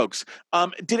ask you folks,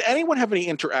 did anyone have any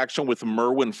interaction with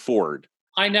Merwin Ford?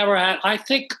 I never had. I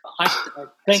think I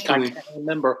can't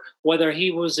remember whether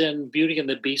he was in Beauty and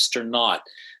the Beast or not,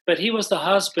 but he was the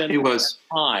husband at the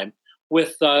time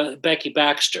with Rebecca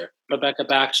Baxter,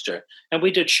 and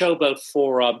we did Showboat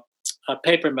for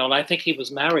Paper Mill, and I think he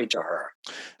was married to her.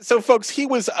 So, folks, he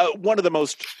was one of the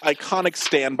most iconic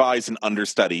standbys and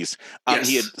understudies.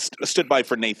 He had stood by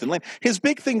for Nathan Lane. His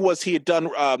big thing was he had done,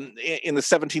 in the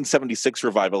 1776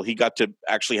 revival, he got to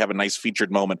actually have a nice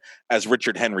featured moment as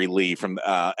Richard Henry Lee.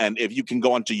 And if you can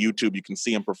go onto YouTube, you can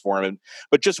see him perform.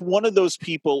 But just one of those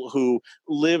people who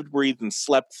lived, breathed, and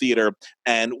slept theater,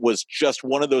 and was just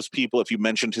one of those people, if you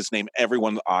mentioned his name,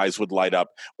 everyone's eyes would light up.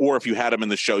 Or if you had him in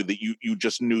the show, that you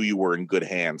just knew you were in good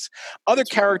hands. Other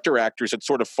character actors that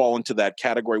sort of fall into that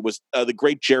category was the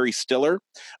great Jerry Stiller,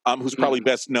 who's probably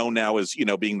best known now as,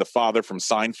 being the father from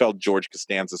Seinfeld, George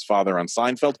Costanza's father on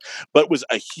Seinfeld, but was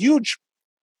a huge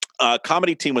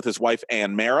comedy team with his wife,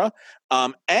 Ann Mara,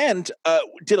 and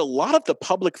did a lot of the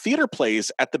public theater plays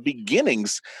at the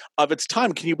beginnings of its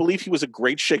time. Can you believe he was a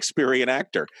great Shakespearean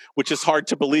actor, which is hard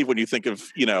to believe when you think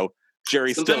of,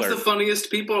 Jerry Sometimes Stiller. The funniest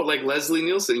people, like Leslie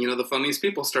Nielsen, the funniest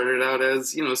people started out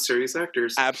as, serious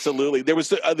actors. Absolutely. There was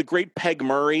the great Peg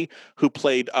Murray, who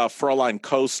played Fraulein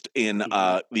Coast in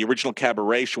the original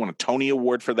Cabaret. She won a Tony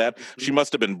Award for that. She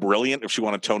must have been brilliant if she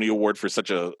won a Tony Award for such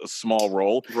a small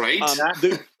role. Right.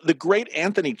 The great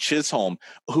Anthony Chisholm,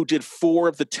 who did 4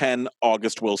 of the 10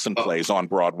 August Wilson plays on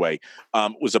Broadway,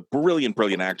 was a brilliant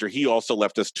actor. He also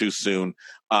left us too soon.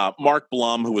 Mark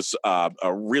Blum, who was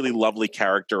a really lovely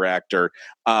character actor.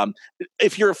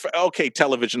 If you're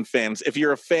television fans, if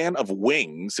you're a fan of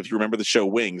Wings, if you remember the show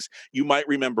Wings, you might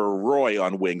remember Roy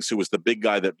on Wings, who was the big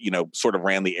guy that sort of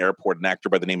ran the airport, an actor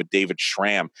by the name of David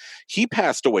Schramm. He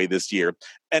passed away this year.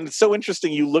 And it's so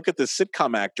interesting. You look at this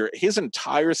sitcom actor, his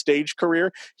entire stage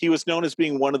career, he was known as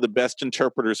being one of the best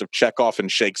interpreters of Chekhov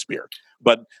and Shakespeare.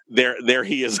 But there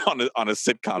he is on a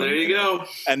sitcom. There you go.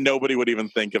 And nobody would even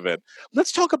think of it.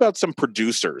 Let's talk about some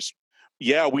producers.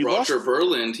 Yeah, we Roger lost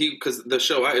Berland. Because the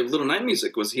show Little Night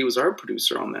Music he was our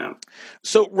producer on that.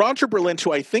 So Roger Berland,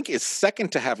 who I think is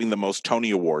second to having the most Tony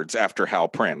Awards after Hal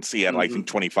Prince, he had I think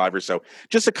 25 or so.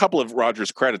 Just a couple of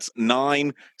Roger's credits: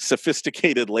 9,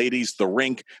 Sophisticated Ladies, The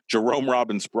Rink, Jerome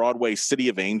Robbins' Broadway, City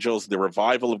of Angels, The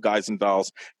Revival of Guys and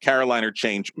Dolls, Carolina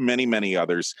Change, many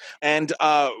others, and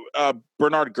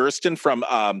Bernard Gersten from.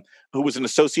 Who was an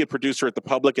associate producer at The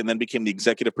Public and then became the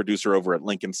executive producer over at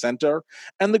Lincoln Center,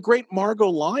 and the great Margot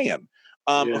Lyon,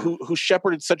 who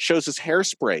shepherded such shows as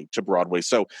Hairspray to Broadway.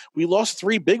 So we lost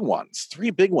three big ones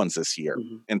this year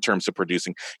in terms of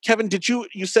producing. Kevin,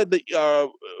 you said that,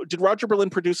 did Roger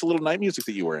Berland produce a Little Night Music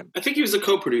that you were in? I think he was a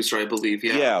co-producer, I believe.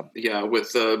 Yeah,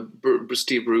 with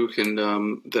Steve Rook and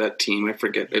that team. I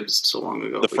forget, it was so long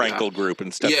ago. The Frankel group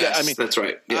and stuff. Yes, I mean, that's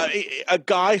right. Yeah. A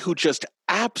guy who just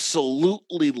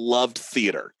absolutely loved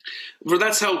theater. Well,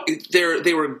 that's how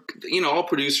they were, all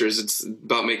producers, it's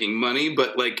about making money,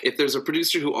 but like if there's a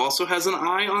producer who also has an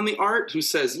eye on the art, who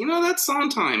says, that's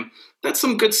Sondheim, that's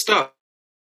some good stuff.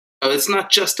 It's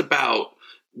not just about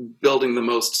building the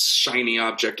most shiny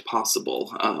object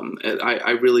possible.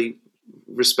 I really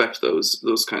respect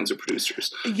those kinds of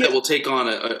producers that will take on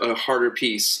a harder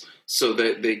piece so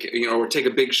that they can, or take a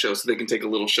big show so they can take a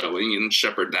little show and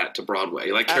shepherd that to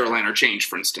Broadway, like Carolina Change,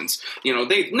 for instance.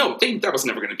 That was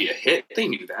never going to be a hit. They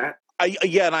knew that.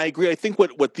 And I agree. I think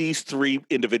what these three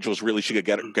individuals really should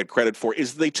get credit for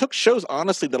is they took shows,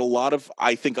 honestly, that a lot of,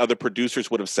 I think, other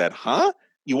producers would have said, huh?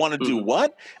 You want to do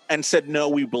what? And said, no,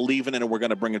 we believe in it and we're going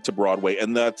to bring it to Broadway.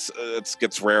 And it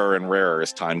gets rarer and rarer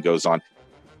as time goes on.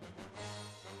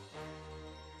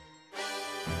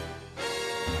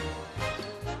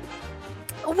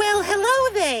 Well,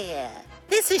 hello there.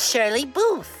 This is Shirley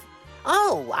Booth.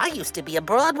 Oh, I used to be a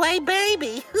Broadway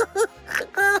baby.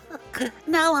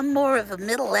 Now I'm more of a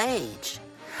middle age.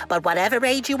 But whatever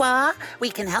age you are, we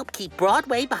can help keep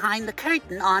Broadway behind the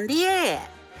curtain on the air.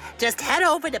 Just head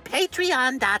over to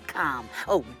patreon.com.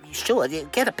 Oh, sure,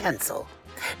 get a pencil.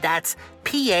 That's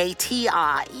patreon.com.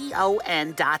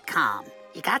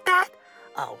 You got that?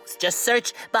 Oh, just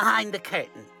search Behind the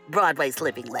Curtain. Broadway's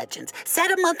Living Legends.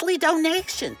 Set a monthly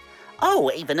donation.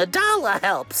 Oh, even $1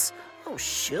 helps. Oh,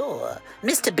 sure.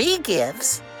 Mr. B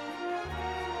gives.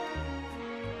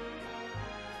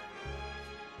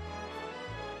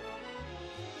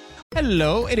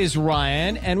 Hello, it is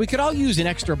Ryan, and we could all use an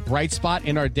extra bright spot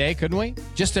in our day, couldn't we?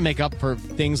 Just to make up for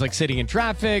things like sitting in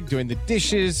traffic, doing the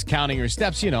dishes, counting your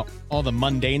steps, all the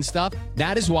mundane stuff.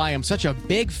 That is why I'm such a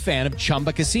big fan of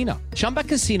Chumba Casino. Chumba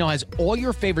Casino has all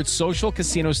your favorite social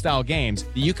casino-style games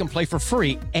that you can play for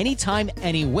free anytime,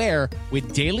 anywhere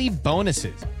with daily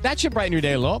bonuses. That should brighten your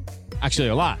day a little. Actually,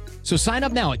 a lot. So sign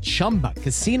up now at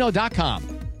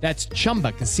ChumbaCasino.com. That's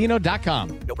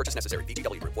ChumbaCasino.com. No purchase necessary.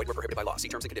 VGW Group. Void where prohibited by law. See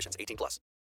terms and conditions. 18+.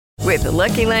 With the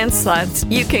Lucky Land Slots,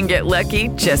 you can get lucky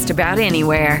just about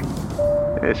anywhere.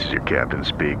 This is your captain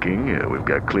speaking. We've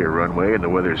got clear runway and the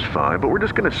weather's fine, but we're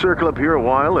just going to circle up here a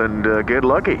while and get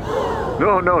lucky.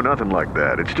 No, nothing like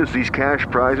that. It's just these cash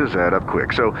prizes add up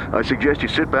quick. So I suggest you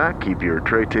sit back, keep your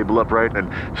tray table upright,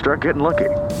 and start getting lucky.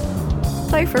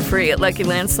 Play for free at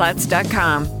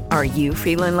LuckyLandSlots.com. Are you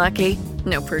feeling lucky?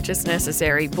 No purchase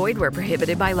necessary. Void where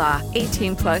prohibited by law.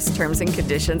 18+ terms and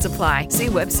conditions apply. See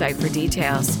website for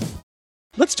details.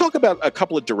 Let's talk about a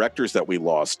couple of directors that we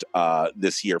lost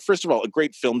this year. First of all, a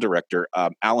great film director,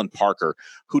 Alan Parker,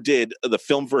 who did the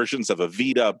film versions of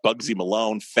Evita, Bugsy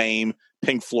Malone, Fame,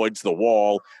 Pink Floyd's The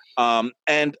Wall.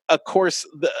 And of course,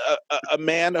 a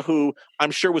man who I'm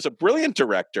sure was a brilliant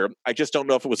director. I just don't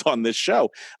know if it was on this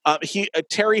show.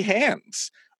 Terry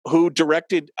Hands, who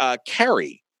directed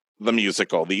Carrie, the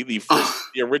musical, the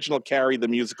original Carrie, the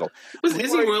musical. Isn't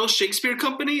he Royal Shakespeare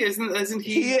Company? Isn't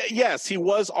he? Yes, he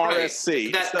was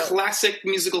RSC. Right. That classic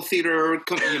musical theater,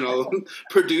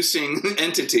 producing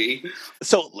entity.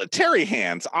 So Terry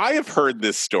Hands, I have heard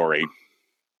this story,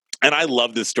 and I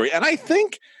love this story. And I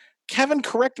think, Kevin,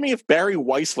 correct me if Barry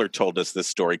Weissler told us this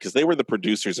story, because they were the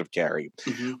producers of Carrie,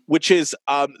 which is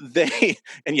and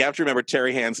you have to remember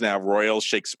Terry Hands now, Royal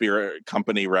Shakespeare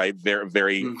Company, right? Very,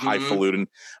 very highfalutin.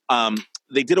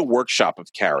 They did a workshop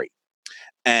of Carrie,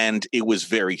 and it was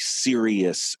very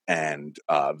serious and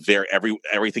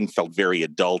everything felt very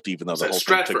adult, even though the whole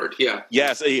Stratford,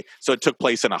 yes. So it took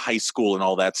place in a high school and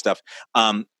all that stuff.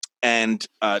 And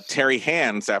Terry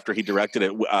Hands, after he directed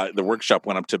it, the workshop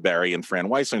went up to Barry and Fran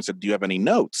Weissler and said, "Do you have any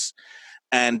notes?"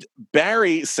 And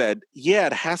Barry said, "Yeah,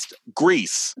 it has to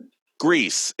Grease.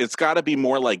 It's got to be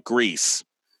more like Grease."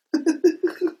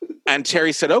 And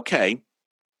Terry said, "Okay."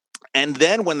 And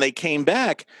then when they came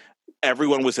back,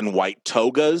 everyone was in white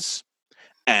togas,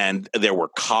 and there were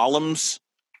columns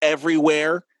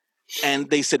everywhere. And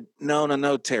they said,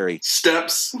 no, Terry.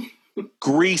 Steps.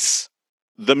 Grease,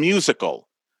 the musical,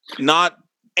 not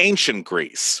ancient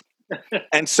Greece.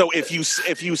 And so if you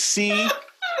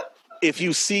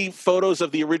see photos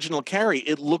of the original Carrie,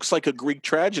 it looks like a Greek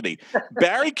tragedy.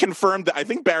 Barry confirmed that. I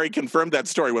think Barry confirmed that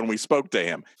story when we spoke to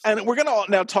him. And we're going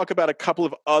to now talk about a couple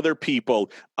of other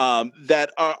people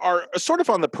that are sort of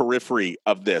on the periphery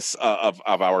of this, of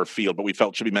our field, but we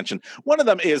felt should be mentioned. One of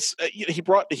them is he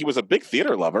was a big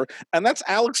theater lover, and that's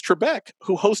Alex Trebek,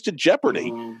 who hosted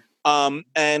Jeopardy.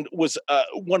 And was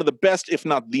one of the best, if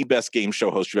not the best, game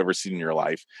show host you've ever seen in your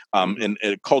life, in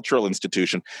a cultural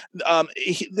institution.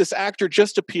 This actor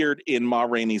just appeared in Ma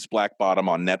Rainey's Black Bottom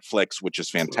on Netflix, which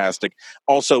is fantastic.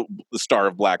 Also, the star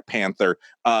of Black Panther,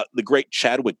 the great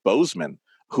Chadwick Boseman,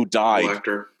 who died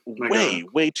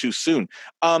way too soon.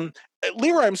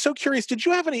 Leroy, I'm so curious, did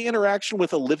you have any interaction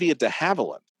with Olivia de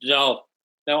Havilland? No,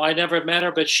 I never met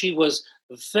her, but she was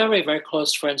very, very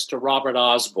close friends to Robert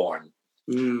Osborne.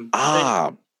 Mm.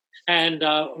 And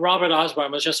Robert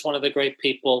Osborne was just one of the great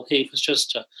people. He was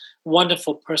just a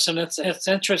wonderful person. It's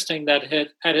interesting that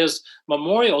at his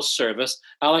memorial service,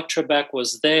 Alec Trebek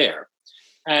was there.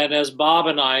 And as Bob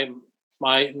and I,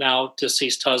 my now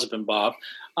deceased husband, Bob,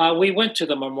 we went to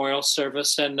the memorial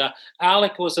service, and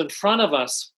Alex was in front of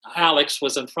us.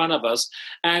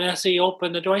 And as he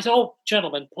opened the door, he said, "Oh,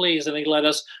 gentlemen, please." And he let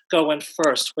us go in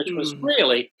first, which was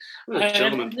really,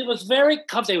 and he was very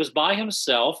comfortable. He was by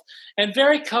himself and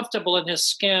very comfortable in his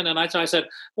skin. And I said,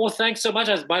 "Well, thanks so much."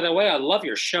 I said, "By the way, I love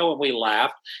your show." And we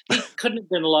laughed. He couldn't have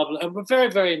been lovely. A very,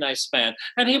 very nice man.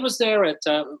 And he was there at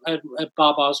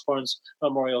Bob Osborne's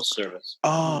memorial service.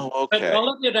 Oh, okay. But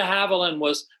Olivia de Havilland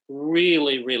was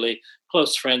really, really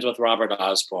close friends with Robert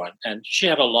Osborne, and she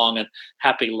had a long and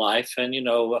happy life. And,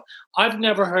 I've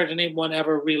never heard anyone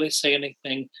ever really say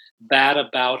anything bad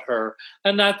about her.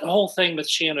 And that whole thing with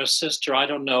she and her sister, I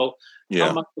don't know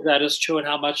how much of that is true and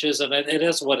how much isn't. It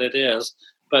is what it is.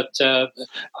 But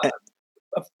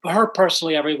her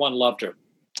personally, everyone loved her.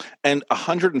 And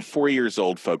 104 years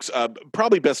old, folks,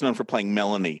 probably best known for playing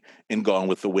Melanie in Gone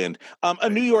with the Wind. A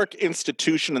New York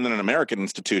institution and then an American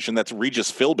institution, that's Regis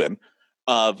Philbin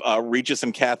of Regis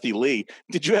and Kathy Lee.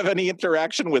 Did you have any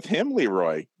interaction with him,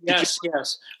 Leroy? Yes.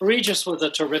 Regis was a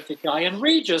terrific guy. And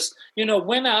Regis,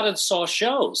 went out and saw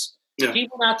shows. Yeah. He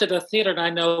went out to the theater, and I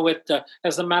know it,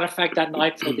 as a matter of fact, that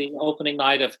night for the opening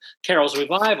night of Carol's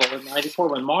Revival in '94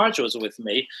 when Marge was with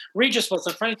me, Regis was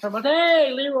a friend from,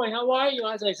 "Hey, Leroy, how are you?"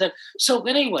 I said, "So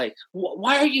anyway,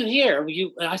 why are you here?"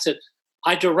 I said,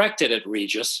 "I directed it,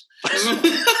 Regis."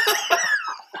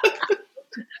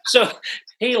 So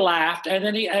he laughed, and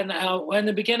then in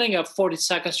the beginning of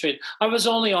 42nd Street, I was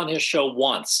only on his show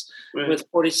once with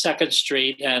 42nd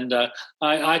Street, and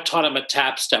I taught him a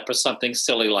tap step or something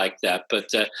silly like that. But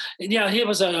he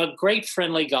was a great,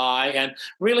 friendly guy, and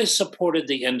really supported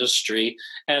the industry,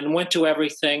 and went to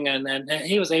everything, and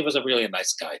he was a really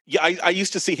nice guy. Yeah, I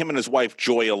used to see him and his wife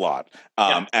Joy a lot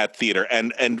at theater,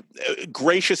 and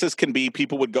gracious as can be.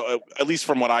 People would go, at least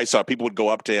from what I saw, people would go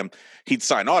up to him. He'd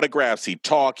sign autographs. He'd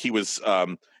talk. He was.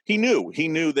 He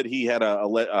knew that he had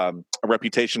a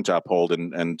reputation to uphold,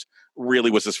 and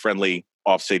really was as friendly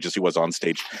off stage as he was on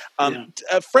stage.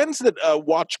 Friends that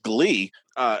watch Glee,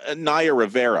 Naya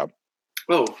Rivera.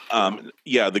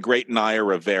 The great Naya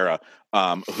Rivera,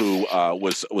 who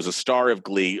was a star of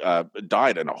Glee,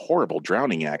 died in a horrible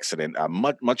drowning accident,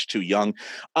 much too young.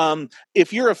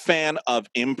 If you're a fan of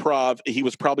improv, he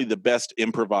was probably the best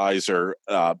improviser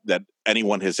that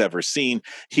anyone has ever seen.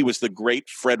 He was the great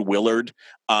Fred Willard,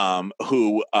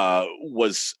 who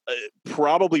was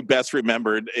probably best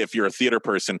remembered, if you're a theater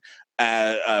person,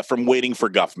 from Waiting for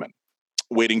Guffman,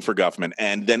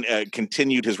 and then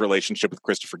continued his relationship with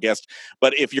Christopher Guest.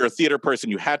 But if you're a theater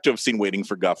person, you had to have seen Waiting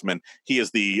for Guffman. He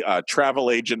is the travel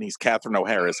agent. He's Catherine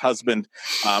O'Hara's husband,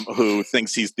 who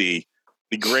thinks he's the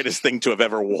greatest thing to have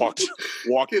ever walked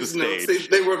the stage.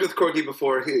 They worked with Corky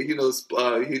before. He knows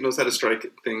how to strike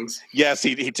things. Yes,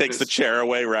 he takes the chair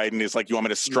away, right? And he's like, "You want me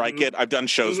to strike it?" I've done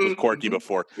shows with Corky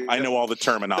before. I know all the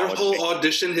terminology. Their whole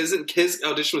audition, his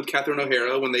audition with Catherine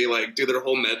O'Hara, when they do their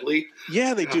whole medley.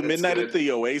 Yeah, they do Midnight at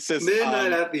the Oasis.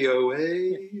 Midnight at the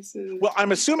Oasis. Well,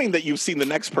 I'm assuming that you've seen the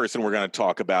next person we're going to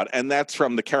talk about, and that's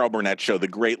from the Carol Burnett show, the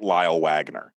great Lyle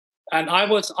Wagner. And I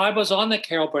was on the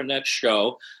Carol Burnett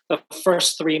show the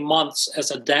first 3 months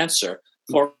as a dancer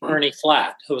for Ernie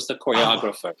Flatt, who was the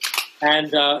choreographer.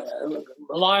 And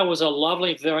Lyle was a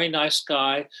lovely, very nice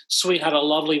guy, sweet, had a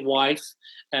lovely wife,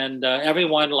 and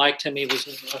everyone liked him. He was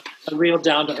a real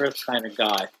down-to-earth kind of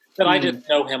guy. But I didn't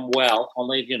know him well,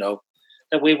 only,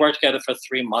 that we worked together for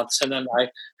 3 months, and then I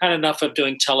had enough of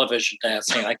doing television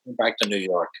dancing. I came back to New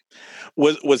York.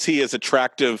 Was he as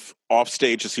attractive off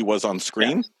stage as he was on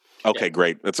screen? Yes. Okay,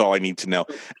 great. That's all I need to know.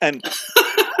 And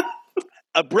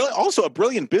also a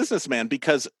brilliant businessman,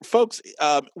 because folks,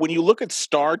 when you look at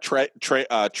star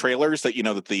trailers that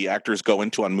that the actors go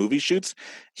into on movie shoots,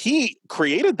 he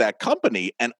created that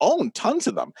company and owned tons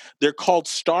of them. They're called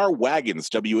Star Wagons,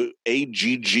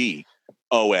 WAGGON,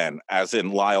 as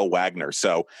in Lyle Wagner.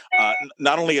 So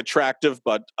not only attractive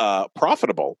but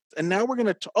profitable. And now we're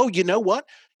going to. Oh, you know what?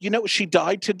 She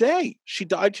died today.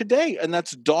 And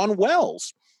that's Dawn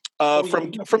Wells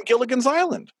from Gilligan's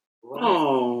Island.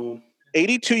 Oh.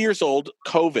 82 years old,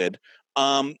 COVID.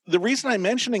 The reason I'm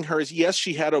mentioning her is, yes,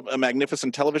 she had a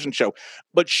magnificent television show,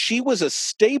 but she was a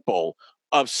staple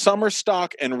of summer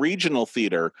stock and regional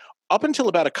theater up until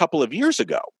about a couple of years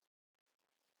ago.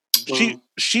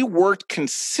 She worked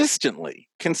consistently.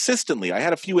 I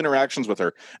had a few interactions with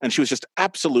her, and she was just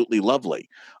absolutely lovely.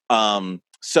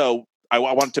 So I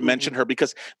wanted to mention her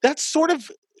because that's sort of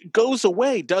goes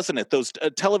away, doesn't it? Those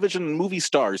television and movie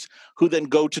stars who then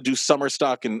go to do summer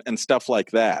stock and stuff like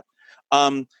that.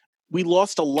 We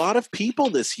lost a lot of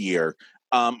people this year,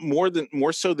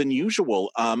 more so than usual,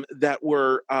 that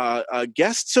were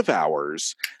guests of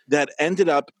ours that ended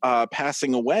up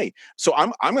passing away. So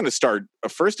I'm going to start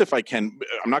first, if I can.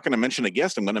 I'm not going to mention a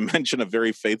guest. I'm going to mention a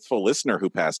very faithful listener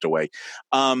who passed away.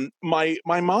 My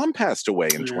mom passed away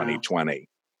in 2020.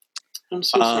 I'm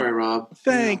so sorry, Rob.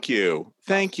 Thank you.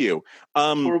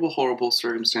 Horrible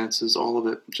circumstances, all of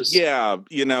it. Just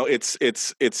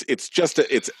it's just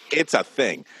a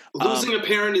thing. Losing a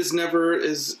parent is never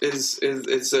is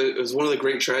one of the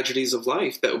great tragedies of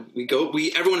life that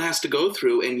everyone has to go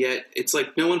through, and yet it's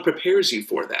like no one prepares you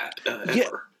for that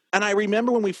ever. And I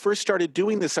remember when we first started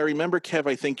doing this, Kev,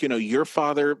 I think, your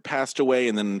father passed away,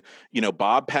 and then,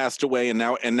 Bob passed away, and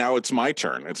now it's my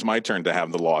turn. It's my turn to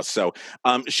have the loss. So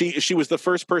she was the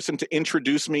first person to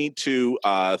introduce me to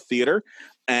theater.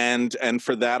 And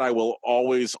for that, I will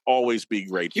always be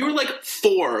grateful. You were like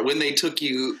 4 when they took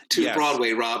you to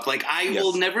Broadway, Rob. Like, I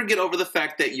will never get over the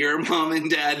fact that your mom and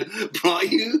dad brought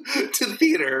you to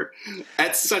theater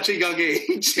at such a young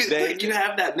age. You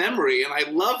have that memory, and I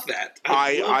love that.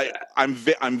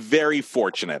 I'm very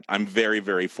fortunate. I'm very,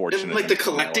 very fortunate. And like the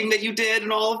collecting that you did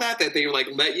and all of that they were like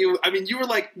let you. I mean, you were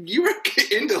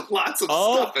into lots of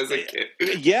stuff as a kid.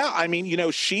 Yeah, I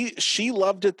mean, she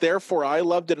loved it. Therefore, I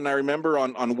loved it, and I remember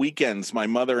on weekends, my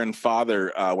mother and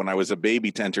father, when I was a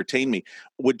baby, to entertain me,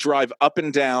 would drive up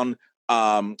and down,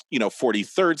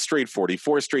 43rd Street,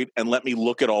 44th Street, and let me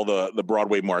look at all the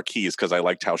Broadway marquees because I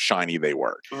liked how shiny they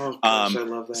were. Oh, gosh, I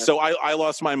love that. So I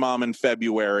lost my mom in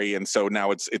February, and so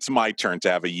now it's my turn to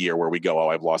have a year where we go, oh,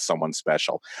 I've lost someone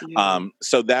special. Yeah.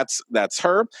 So that's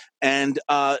her. And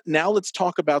now let's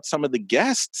talk about some of the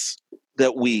guests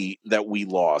that we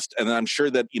lost. And I'm sure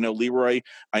that, Leroy,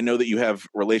 I know that you have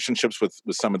relationships with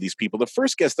some of these people. The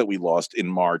first guest that we lost in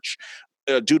March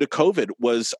due to COVID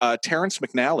was Terrence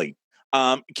McNally.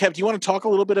 Kev, do you want to talk a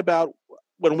little bit about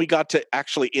when we got to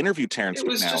actually interview Terrence McNally? It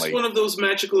was just one of those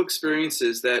magical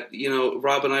experiences that,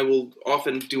 Rob and I will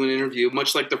often do an interview,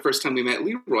 much like the first time we met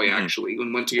Leroy, actually, when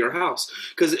we went to your house.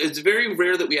 Because it's very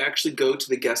rare that we actually go to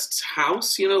the guest's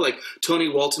house, like Tony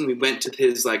Walton, we went to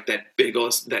his,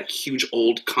 that huge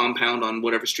old compound on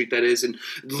whatever street that is, and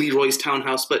Leroy's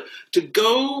townhouse. But to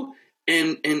go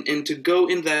and to go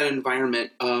in that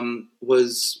environment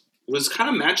was kind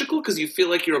of magical because you feel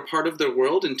like you're a part of their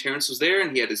world, and Terrence was there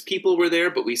and he had his people were there,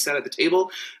 but we sat at the table.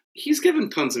 He's given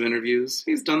tons of interviews.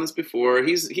 He's done this before.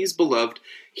 He's beloved.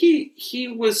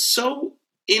 He was so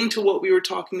into what we were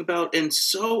talking about and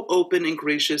so open and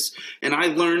gracious. And I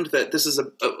learned that this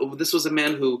was a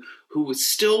man who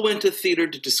still went to theater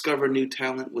to discover new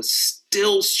talent, was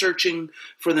still searching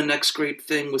for the next great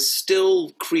thing, was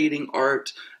still creating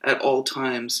art at all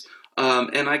times.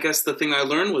 And I guess the thing I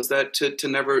learned was that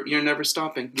you're never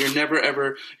stopping.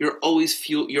 You're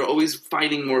always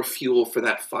finding more fuel for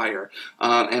that fire.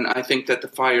 And I think that the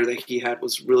fire that he had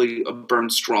was really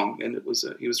burned strong, and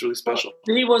he was really special.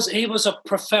 He was a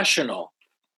professional.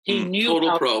 He knew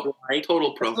total how pro. to write.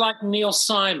 Total pro. It's like Neil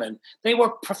Simon. They were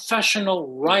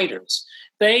professional writers.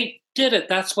 They did it.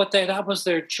 That was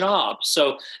their job.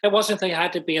 So it wasn't they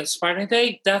had to be inspiring.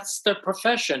 That's their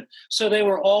profession. So they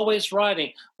were always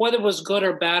writing. Whether it was good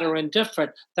or bad or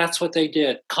indifferent, that's what they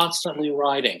did, constantly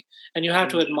writing. And you have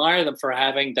to admire them for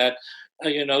having that,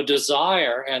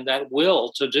 desire and that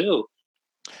will to do.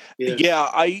 Yeah,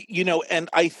 and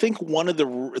I think one of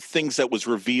the things that was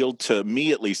revealed to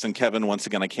me, at least, and Kevin, once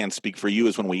again, I can't speak for you,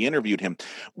 is when we interviewed him,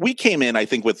 we came in, I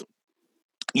think, with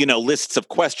lists of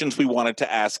questions we wanted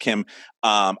to ask him.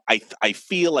 I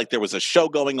feel like there was a show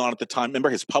going on at the time. Remember,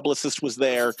 his publicist was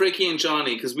there. Frankie and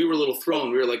Johnny, because we were a little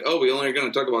thrown. We were like, oh, we only are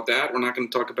going to talk about that? We're not going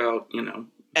to talk about,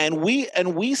 And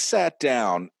we sat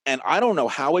down, and I don't know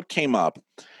how it came up.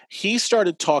 He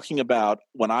started talking about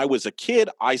when I was a kid,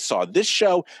 I saw this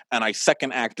show and I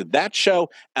second acted that show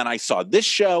and I saw this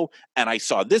show and I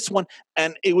saw this one.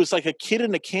 And it was like a kid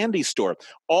in a candy store.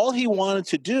 All he wanted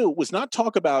to do was not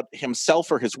talk about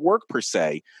himself or his work per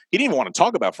se. He didn't even want to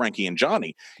talk about Frankie and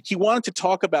Johnny. He wanted to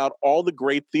talk about all the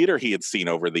great theater he had seen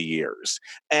over the years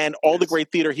and all the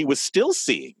great theater he was still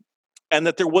seeing. And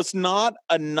that there was not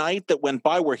a night that went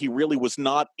by where he really was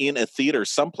not in a theater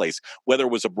someplace, whether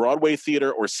it was a Broadway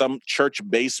theater or some church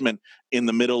basement in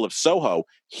the middle of Soho.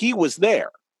 He was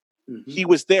there. Mm-hmm. He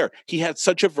was there. He had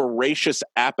such a voracious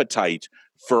appetite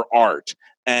for art.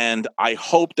 And I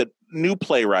hope that new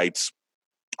playwrights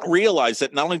realize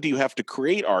that not only do you have to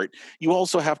create art, you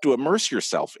also have to immerse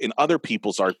yourself in other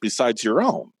people's art besides your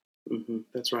own. Mm-hmm.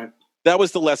 That's right. That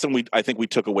was the lesson I think we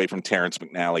took away from Terrence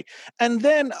McNally. And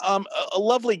then a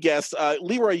lovely guest,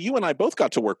 Leroy, you and I both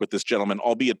got to work with this gentleman,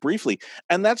 albeit briefly,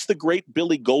 and that's the great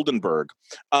Billy Goldenberg,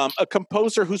 a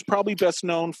composer who's probably best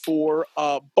known for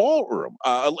Ballroom.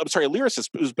 A lyricist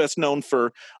who's best known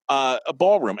for a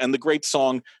Ballroom and the great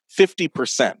song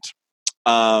 50%.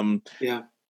 Yeah.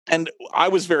 And I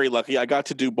was very lucky. I got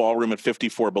to do Ballroom at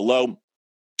 54 Below.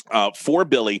 For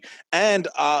Billy, and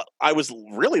I was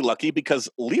really lucky because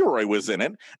Leroy was in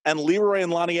it, and Leroy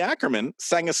and Lonnie Ackerman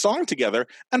sang a song together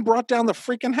and brought down the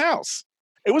freaking house.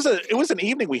 It was an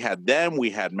evening. We had them. We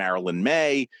had Marilyn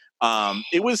May.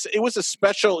 It was a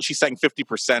special. She sang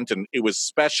 50%, and it was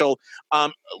special.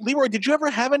 Leroy, did you ever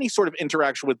have any sort of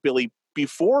interaction with Billy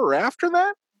before or after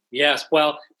that? Yes.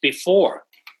 Well, before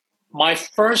my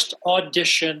first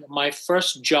audition, my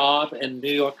first job in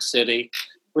New York City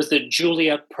was the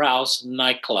Juliet Prowse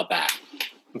nightclub act.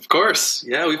 Of course.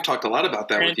 Yeah, we've talked a lot about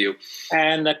that with you.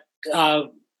 And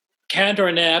Kander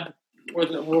and Ebb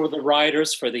were the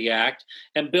writers for the act,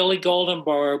 and Billy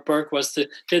Goldenberg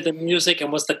did the music and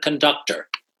was the conductor.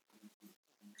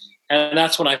 And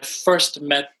that's when I first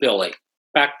met Billy,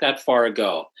 back that far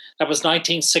ago. That was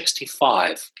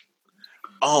 1965.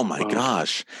 Oh, my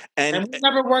gosh. And we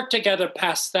never worked together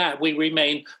past that. We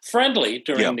remained friendly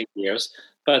during the years.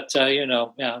 But,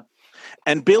 yeah.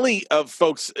 And Billy,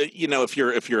 folks, if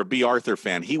you're a B. Arthur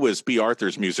fan, he was B.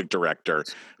 Arthur's music director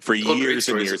for years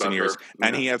and years and years,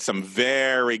 and he had some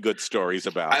very good stories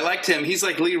about. I liked him. He's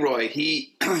like Leroy.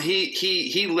 He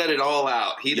let it all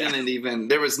out. He didn't even.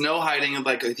 There was no hiding.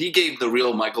 Like he gave the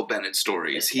real Michael Bennett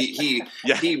stories. He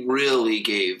really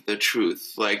gave the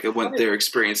truth, like what their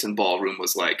experience in Ballroom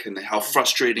was like, and how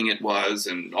frustrating it was,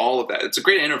 and all of that. It's a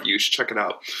great interview. You should check it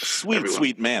out.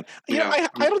 Sweet man. I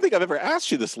don't think I've ever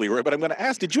asked you this, Leroy, but I'm going to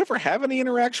ask, did you ever have any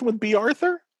interaction with B.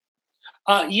 Arthur?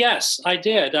 Yes, I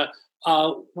did.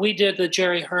 We did the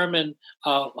Jerry Herman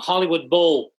Hollywood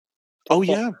Bowl. Oh,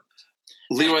 yeah.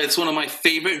 Leroy, it's one of my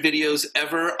favorite videos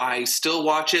ever. I still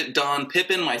watch it. Don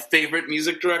Pippin, my favorite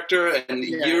music director, and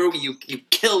you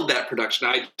killed that production.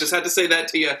 I just had to say that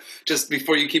to you just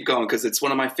before you keep going, because it's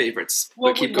one of my favorites.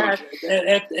 Well, but keep going.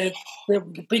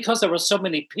 Because there were so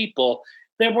many people,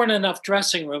 there weren't enough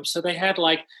dressing rooms, so they had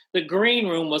the green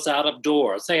room was out of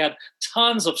doors. They had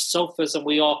tons of sofas, and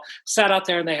we all sat out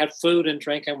there, and they had food and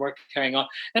drink, and we're carrying on.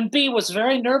 And Bea was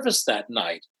very nervous that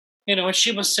night, and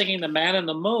she was singing "The Man in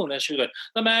the Moon," and she was going,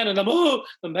 "The Man in the Moon,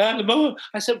 the Man in the Moon."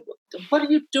 I said, "What are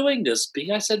you doing this,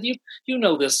 Bea?" I said, "You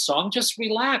know this song. Just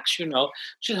relax, She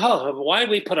said, "Oh, why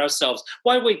do we put ourselves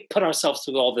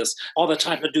through all this all the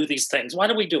time to do these things? Why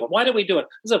do we do it? Why do we do it?"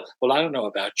 I said, "Well, I don't know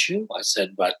about you," I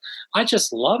said, "but I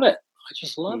just love it. I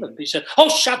just love it." He said, "Oh,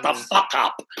 shut the fuck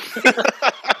up."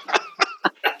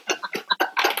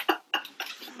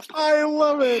 I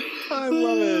love it.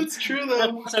 It's true,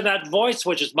 though. And that voice,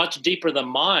 which is much deeper than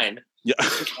mine. Yeah.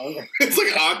 It's like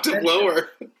an octave lower.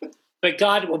 But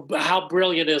God, how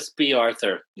brilliant is B.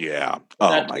 Arthur? Yeah.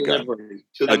 Oh, my God.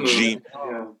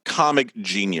 Comic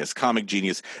genius.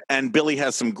 And Billy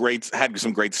had some great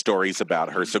stories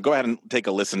about her. So go ahead and take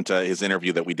a listen to his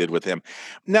interview that we did with him.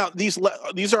 Now, these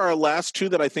are our last two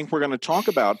that I think we're going to talk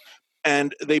about.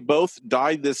 And they both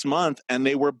died this month. And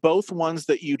they were both ones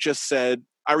that you just said,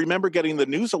 I remember getting the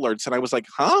news alerts and I was like,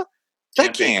 huh?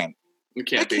 That can't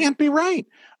be right.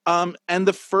 And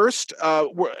the first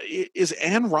is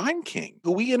Anne Reinking,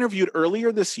 who we interviewed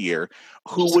earlier this year,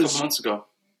 who was a couple months ago.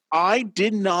 I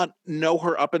did not know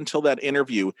her up until that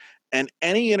interview. And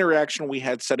any interaction we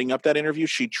had setting up that interview,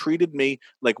 she treated me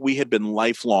like we had been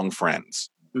lifelong friends.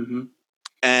 Mm-hmm.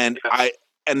 And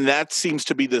and that seems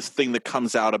to be the thing that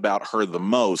comes out about her the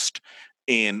most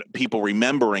in people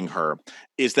remembering her,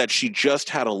 is that she just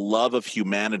had a love of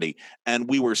humanity. And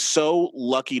we were so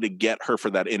lucky to get her for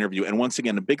that interview. And once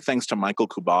again, a big thanks to Michael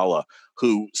Kubala,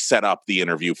 who set up the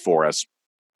interview for us.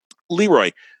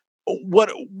 Leroy,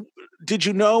 what did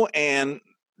you know, and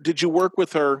did you work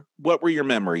with her? What were your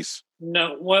memories?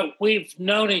 No, well, we've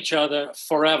known each other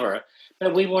forever,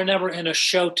 but we were never in a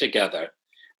show together.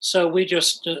 So we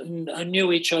just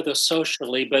knew each other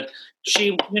socially. But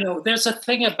she, there's a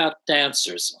thing about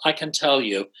dancers, I can tell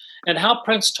you, and Hal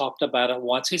Prince talked about it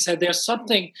once. He said there's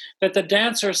something that the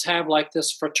dancers have, like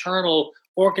this fraternal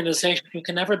organization you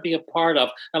can never be a part of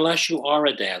unless you are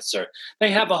a dancer.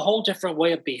 They have a whole different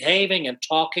way of behaving and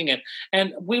talking,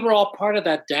 and we were all part of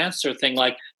that dancer thing,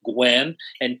 like Gwen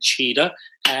and Cheetah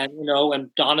and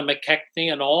and Donna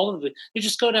McKechnie and all of it. You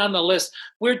just go down the list.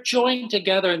 We're joined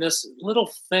together in this little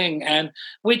thing, and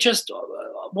we just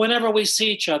whenever we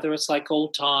see each other, it's like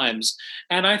old times.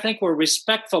 And I think we're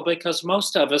respectful because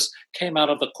most of us came out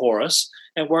of the chorus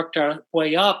and worked our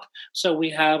way up, so we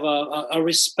have a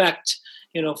respect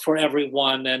for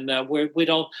everyone, and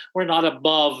we're not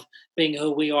above being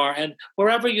who we are. And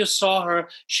wherever you saw her,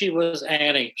 she was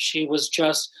Annie. She was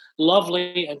just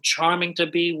lovely and charming to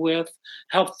be with,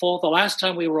 helpful. The last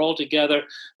time we were all together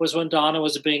was when Donna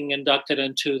was being inducted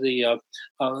into the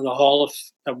Hall of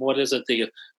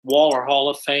the Waller Hall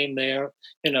of Fame there.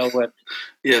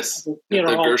 Yes, the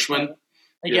Gershwin.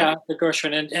 Yeah, the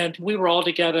Gershwin. And we were all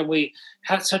together. And we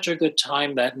had such a good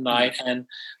time that night. And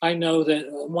I know that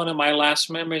one of my last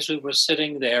memories, we were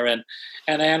sitting there, and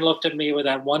Anne looked at me with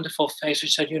that wonderful face. She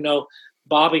said,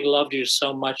 Bobby loved you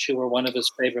so much. You were one of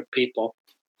his favorite people.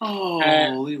 Oh,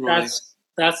 and Leroy.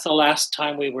 That's the last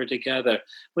time we were together.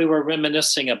 We were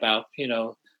reminiscing about,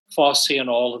 Fosse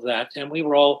and all of that. And we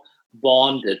were all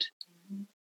bonded.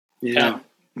 Yeah.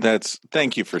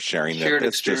 Thank you for sharing that.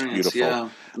 That's just beautiful. Yeah,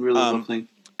 really lovely.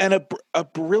 And a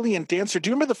brilliant dancer. Do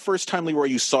you remember the first time, Leroy,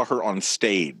 you saw her on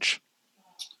stage?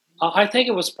 I think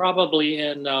it was probably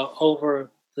in over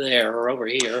there or over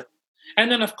here. And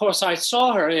then, of course, I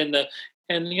saw her in a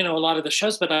lot of the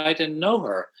shows, but I didn't know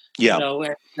her. Yeah.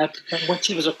 When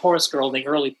she was a chorus girl in the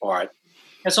early part.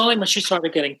 It's only when she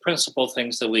started getting principal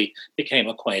things that we became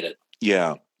acquainted.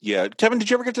 Yeah. Yeah. Kevin,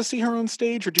 did you ever get to see her on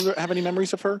stage, or do you have any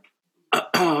memories of her?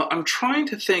 I'm trying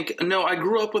to think. No, I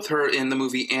grew up with her in the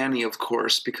movie Annie, of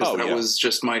course, because that was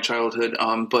just my childhood.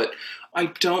 But I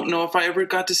don't know if I ever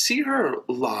got to see her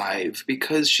live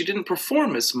because she didn't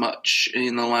perform as much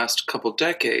in the last couple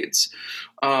decades.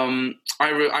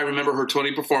 I remember her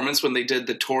Tony performance when they did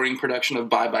the touring production of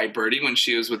Bye Bye Birdie when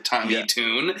she was with Tommy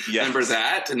Tune. Yes. Remember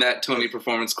that? And that Tony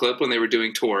performance clip when they were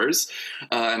doing tours.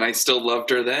 And I still loved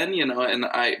her then,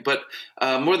 but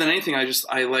more than anything,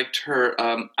 I liked her.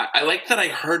 I liked that I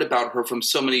heard about her from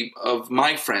so many of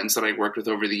my friends that I worked with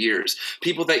over the years.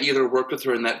 People that either worked with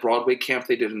her in that Broadway camp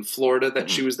they did in Florida that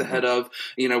she was the head of,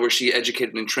 where she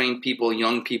educated and trained people,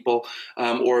 young people,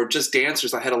 or just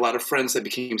dancers. I had a lot of friends that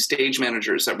became stage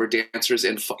managers that were dancers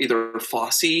in either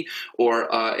Fosse or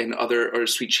in other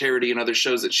Sweet Charity and other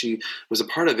shows that she was a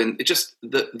part of, and it just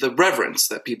the reverence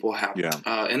that people have,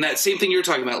 and that same thing you're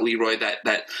talking about, Leroy,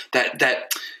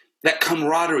 that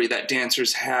camaraderie that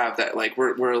dancers have, that like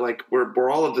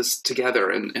we're all of this together,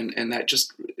 and that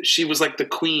just she was like the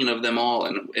queen of them all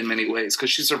in many ways because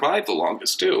she survived the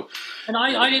longest too. And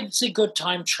I didn't see Good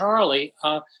Time Charlie.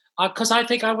 Because I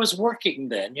think I was working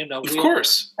then, Of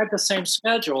course. We had the same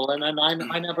schedule, and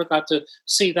I never got to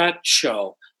see that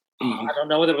show. I don't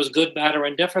know whether it was good, bad, or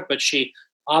indifferent, but she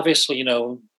obviously,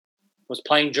 was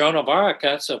playing Joan of Arc.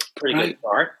 That's a pretty good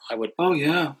part, I would. Oh,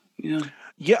 yeah, yeah.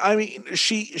 Yeah, I mean,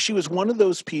 she was one of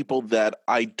those people that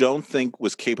I don't think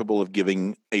was capable of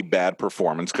giving a bad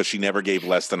performance because she never gave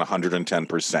less than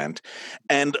 110%.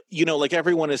 And, like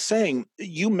everyone is saying,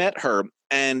 you met her,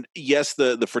 and yes,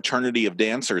 the fraternity of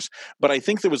dancers, but I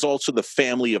think there was also the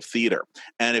family of theater.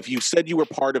 And if you said you were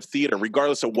part of theater,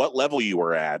 regardless of what level you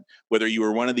were at, whether you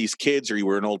were one of these kids or you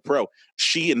were an old pro,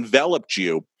 she enveloped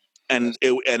you, and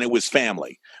it was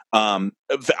family.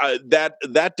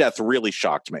 That death really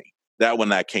shocked me. That when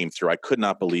that came through, I could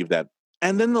not believe that.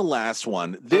 And then the last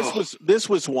one, this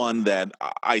was one that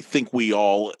I think we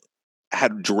all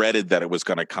had dreaded that it was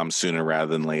going to come sooner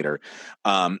rather than later.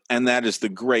 And that is the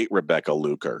great Rebecca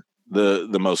Luker,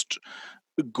 the most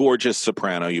gorgeous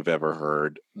soprano you've ever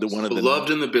heard. Beloved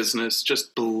in the business,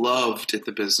 just beloved at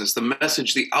the business. The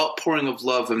message, the outpouring of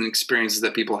love and experiences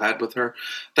that people had with her,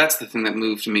 that's the thing that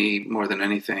moved me more than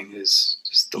anything, is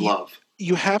just the love.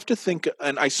 you have to think,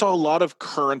 and I saw a lot of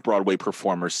current Broadway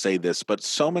performers say this, but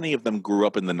so many of them grew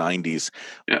up in the 90s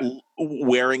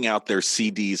wearing out their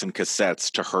CDs and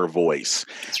cassettes to her voice.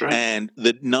 That's right. And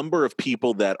the number of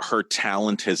people that her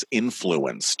talent has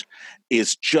influenced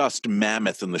is just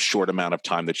mammoth in the short amount of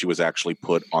time that she was actually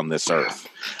put on this earth.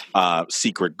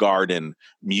 Secret Garden,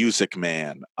 Music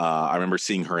Man. I remember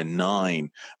seeing her in 9.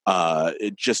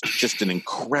 Just an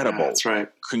incredible, that's right.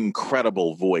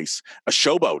 incredible voice. A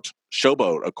Showboat,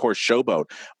 of course, Showboat.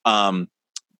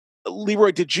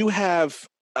 Leroy, did you have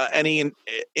any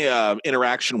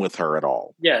interaction with her at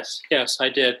all? Yes, I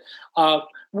did.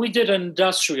 We did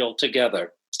Industrial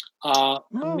together.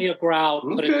 Mia Grau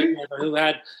put it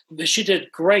together. She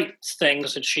did great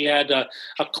things, and she had a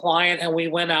client, and we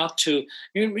went out to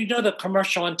you know the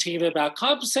commercial on TV about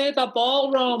come see the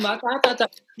ballroom.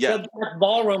 The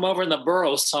ballroom over in the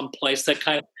boroughs someplace that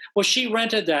kind of. Well, she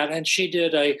rented that, and she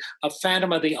did a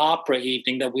Phantom of the Opera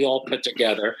evening that we all put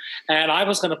together, and I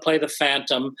was going to play the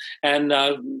Phantom, and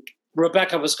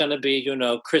Rebecca was going to be,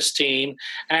 Christine,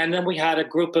 and then we had a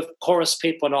group of chorus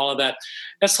people and all of that.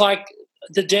 It's like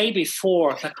the day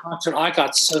before the concert, I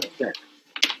got so sick.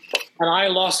 And I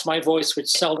lost my voice, which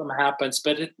seldom happens,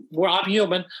 but I'm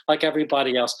human like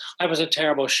everybody else. I was in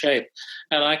terrible shape.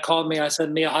 And I called me. I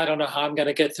said, Mia, I don't know how I'm going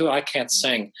to get through it. I can't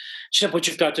sing. She said, what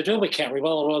you've got to do, we can't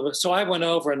revolve. So I went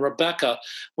over, and Rebecca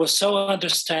was so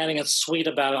understanding and sweet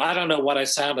about it. I don't know what I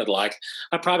sounded like.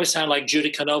 I probably sounded like Judy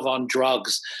Canova on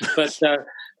drugs. But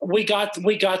we got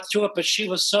through it, but she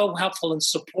was so helpful and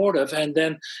supportive. And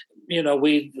then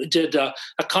we did a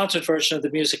concert version of The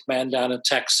Music Man down in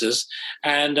Texas,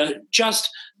 and just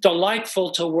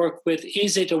delightful to work with,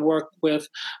 easy to work with,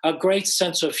 a great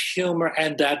sense of humor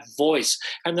and that voice.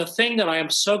 And the thing that I am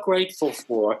so grateful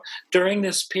for during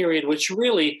this period, which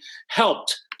really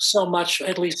helped so much,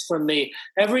 at least for me,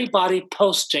 everybody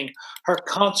posting her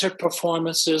concert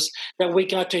performances, that we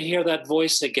got to hear that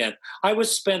voice again. I would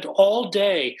spend all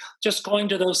day just going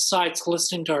to those sites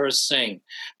listening to her sing,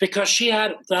 because she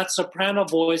had that soprano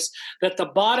voice that the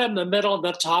bottom, the middle, and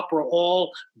the top were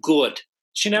all good.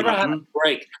 She never had a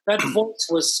break. That voice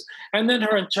was, and then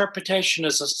her interpretation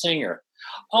as a singer.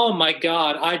 Oh my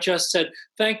God, I just said,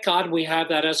 thank God we have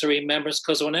that as a remembrance,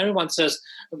 because when everyone says,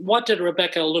 what did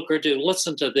Rebecca Luker do?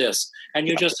 Listen to this. And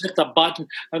you just hit the button,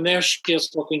 and there she is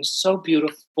looking so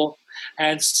beautiful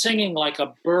and singing like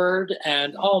a bird.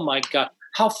 And oh my God,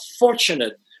 how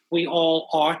fortunate we all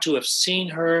are to have seen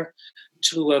her,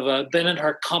 to have been in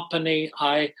her company.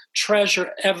 I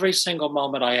treasure every single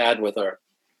moment I had with her.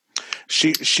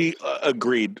 She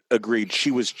agreed.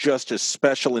 She was just a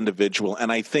special individual. And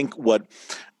I think what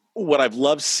I've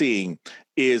loved seeing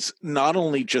is not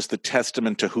only just the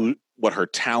testament to what her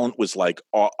talent was like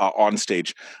on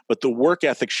stage, but the work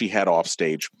ethic she had off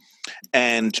stage,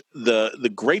 and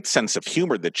the great sense of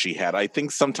humor that she had. I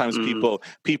think sometimes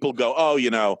people go,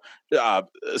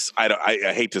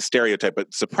 I hate to stereotype,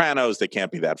 but sopranos, they can't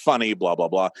be that funny, blah, blah,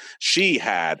 blah. She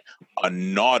had a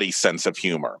naughty sense of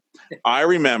humor. I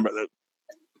remember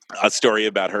a story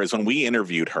about her is when we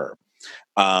interviewed her.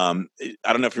 I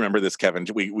don't know if you remember this, Kevin.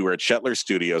 We were at Shetler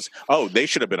Studios. Oh, they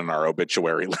should have been on our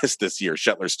obituary list this year,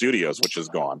 Shetler Studios, which is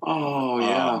gone. Oh,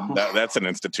 yeah. That's an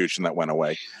institution that went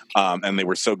away. And they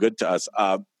were so good to us.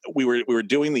 We were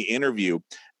doing the interview,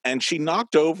 and she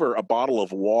knocked over a bottle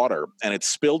of water, and it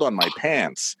spilled on my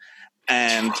pants.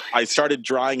 And I started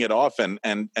drying it off,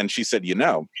 and she said,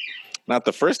 not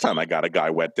the first time I got a guy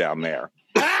wet down there.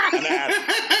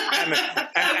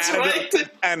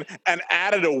 And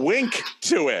added a wink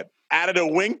to it.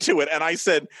 And I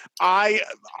said,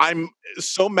 I'm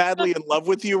so madly in love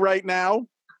with you right now.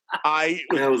 I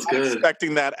was not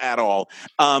expecting that at all.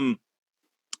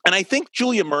 And I think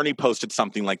Julia Murney posted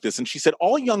something like this, and she said,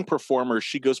 all young performers,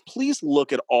 she goes, please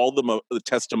look at all the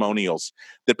testimonials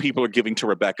that people are giving to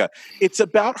Rebecca. It's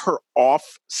about her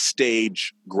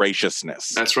off-stage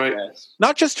graciousness. That's right.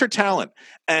 Not just her talent.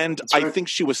 And I think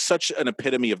she was such an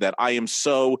epitome of that. I am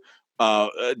so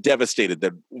devastated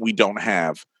that we don't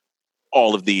have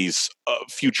all of these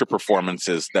future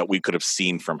performances that we could have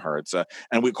seen from her.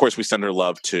 And of course, we send her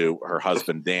love to her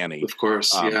husband, Danny. Of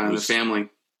course, and the family.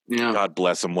 Yeah. God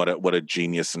bless him. What a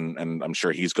genius, and I'm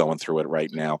sure he's going through it right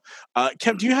now.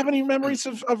 Kev, do you have any memories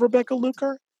of Rebecca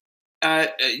Luker?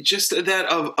 Just that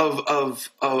of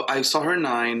I saw her in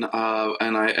 9,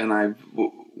 and I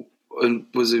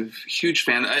was a huge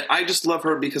fan. I just love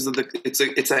her because of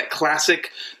it's that classic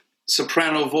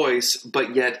soprano voice,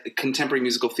 but yet contemporary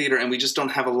musical theater, and we just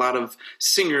don't have a lot of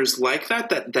singers like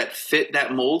that fit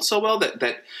that mold so well,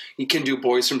 that you can do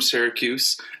Boys from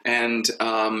Syracuse and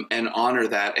honor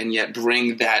that, and yet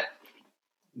bring that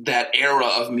that era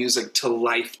of music to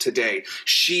life today.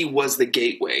 She was the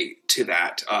gateway to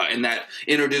that, and that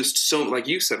introduced, so, like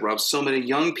you said, Rob, so many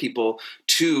young people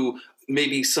to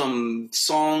maybe some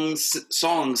songs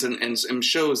and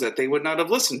shows that they would not have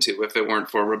listened to if it weren't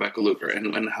for Rebecca Luker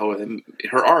and how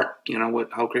her art,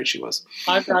 how great she was.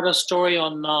 I've got a story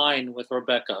on 9 with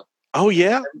Rebecca. Oh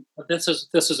yeah, this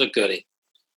is a goodie.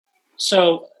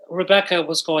 So Rebecca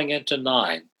was going into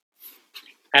 9,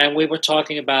 and we were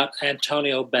talking about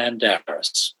Antonio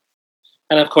Banderas,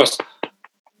 and of course,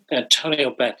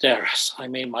 Antonio Banderas. I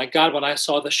mean, my God, when I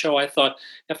saw the show, I thought,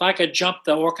 if I could jump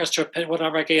the orchestra pit,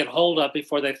 whatever I could get hold of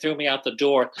before they threw me out the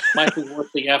door, it might be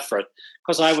worth the effort,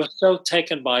 because I was so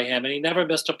taken by him, and he never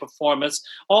missed a performance.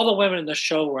 All the women in the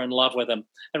show were in love with him.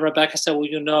 And Rebecca said,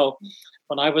 well,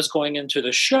 when I was going into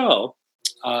the show,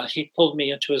 he pulled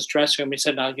me into his dressing room. He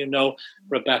said, now,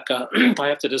 Rebecca, I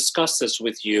have to discuss this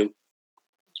with you.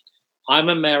 I'm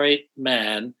a married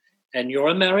man, and you're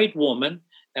a married woman,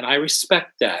 and I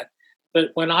respect that.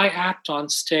 But when I act on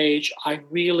stage, I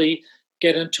really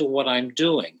get into what I'm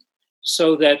doing,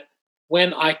 so that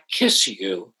when I kiss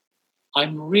you, I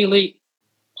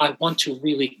want to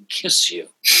really kiss you.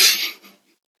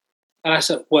 And I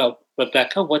said, well,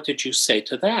 Rebecca, what did you say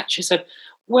to that? She said,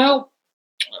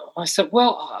 I said,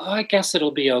 I guess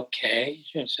it'll be okay.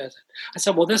 I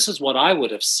said, well, this is what I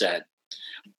would have said.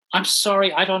 I'm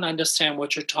sorry, I don't understand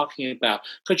what you're talking about.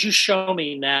 Could you show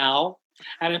me now?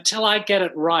 And until I get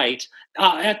it right,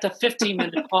 at the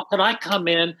 15-minute call, could I come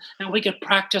in and we could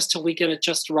practice till we get it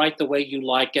just right the way you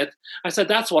like it? I said,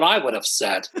 that's what I would have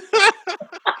said.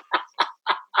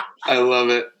 I love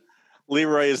it.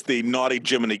 Leroy is the naughty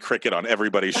Jiminy Cricket on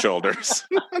everybody's shoulders.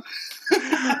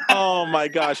 Oh my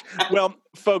gosh. Well,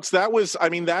 folks,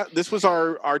 this was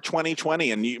our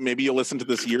 2020, and maybe you'll listen to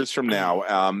this years from now.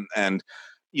 And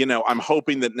I'm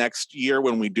hoping that next year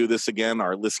when we do this again,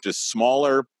 our list is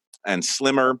smaller and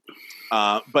slimmer.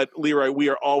 But Leroy, we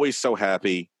are always so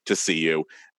happy to see you.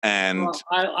 And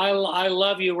I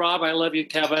love you, Rob. I love you,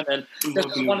 Kevin. And this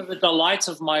is one of the delights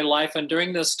of my life. And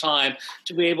during this time,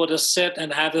 to be able to sit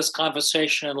and have this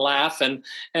conversation and laugh. And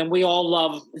we all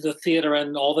love the theater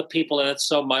and all the people in it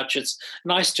so much. It's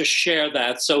nice to share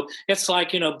that. So it's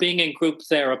like, being in group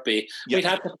therapy. Yes. We'd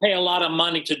have to pay a lot of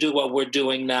money to do what we're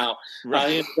doing now.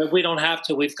 Right. But we don't have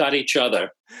to. We've got each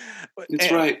other.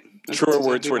 That's right. Truer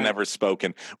words were never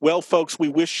spoken. Well, folks, we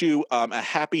wish you a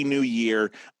happy new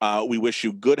year. We wish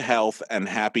you good health and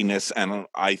happiness. And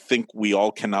I think we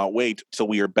all cannot wait till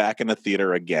we are back in the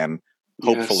theater again,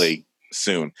 hopefully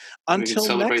soon. We can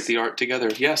celebrate the art together.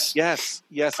 Yes.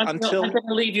 I'm going to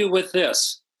leave you with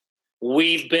this.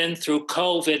 We've been through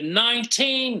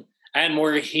COVID-19 and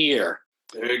we're here.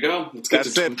 There you go. Let's get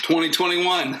to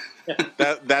 2021.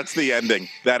 That's the ending.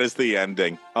 That is the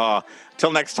ending.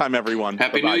 Till next time, everyone.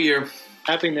 Happy Bye-bye. New Year.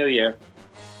 Happy New Year.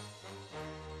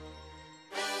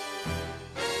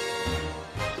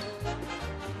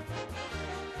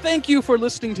 Thank you for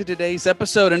listening to today's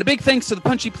episode, and a big thanks to the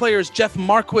Punchy Players, Jeff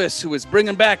Marquis, who is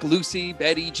bringing back Lucy,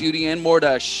 Betty, Judy, and more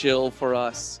to shill for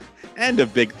us. And a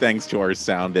big thanks to our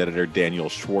sound editor, Daniel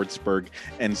Schwartzberg,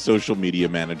 and social media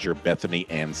manager, Bethany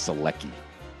Ann Selecki.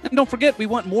 And don't forget, we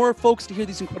want more folks to hear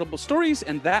these incredible stories,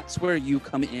 and that's where you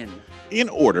come in. In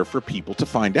order for people to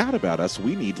find out about us,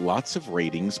 we need lots of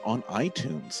ratings on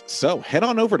iTunes. So head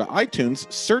on over to iTunes,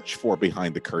 search for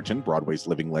Behind the Curtain, Broadway's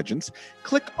Living Legends,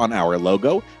 click on our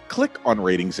logo, click on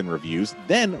ratings and reviews,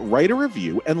 then write a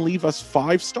review and leave us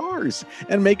 5 stars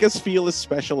and make us feel as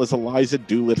special as Eliza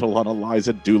Doolittle on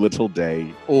Eliza Doolittle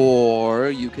Day. Or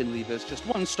you can leave us just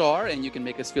 1 star and you can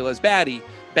make us feel as bad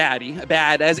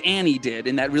as Annie did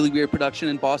in that really weird production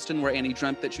in Boston where Annie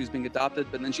dreamt that she was being adopted,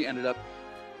 but then she ended up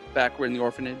back in the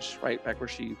orphanage, right back where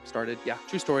she started. Yeah,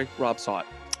 true story. Rob saw it.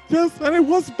 Yes, and it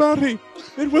was Betty.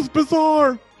 It was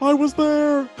bizarre. I was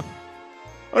there.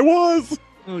 I was.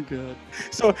 Oh, good.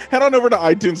 So head on over to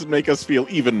iTunes and make us feel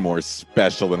even more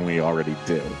special than we already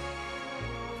do.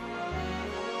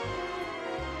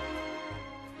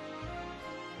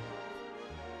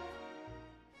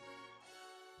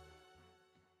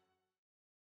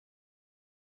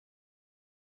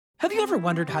 Have you ever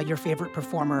wondered how your favorite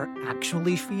performer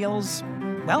actually feels?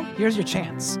 Well, here's your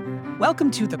chance.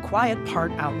 Welcome to The Quiet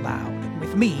Part Out Loud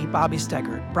with me, Bobby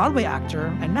Steggert, Broadway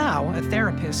actor and now a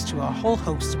therapist to a whole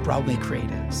host of Broadway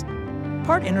creatives.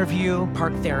 Part interview,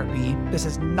 part therapy, this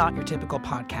is not your typical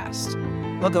podcast.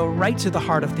 We'll go right to the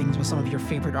heart of things with some of your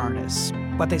favorite artists,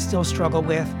 what they still struggle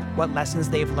with, what lessons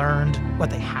they've learned,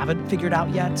 what they haven't figured out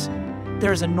yet.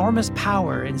 There's enormous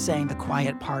power in saying the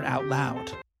quiet part out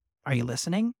loud. Are you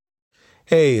listening?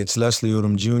 Hey, it's Leslie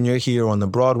Odom Jr. here on the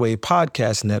Broadway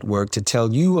Podcast Network to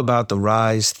tell you about the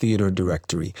Rise Theater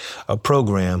Directory, a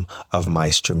program of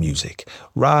Maestro Music.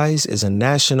 Rise is a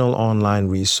national online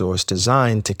resource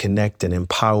designed to connect and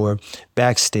empower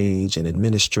backstage and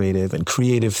administrative and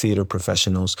creative theater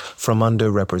professionals from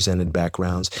underrepresented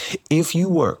backgrounds. If you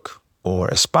work or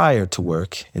aspire to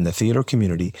work in the theater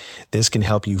community, this can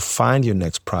help you find your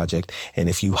next project. And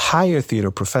if you hire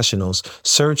theater professionals,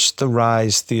 search the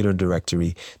Rise Theater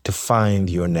Directory to find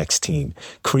your next team.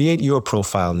 Create your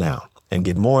profile now and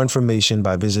get more information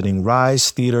by visiting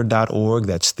risetheater.org.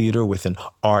 That's theater with an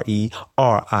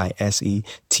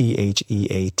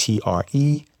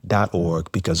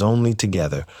RERISETHEATRE.org, because only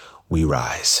together we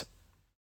rise.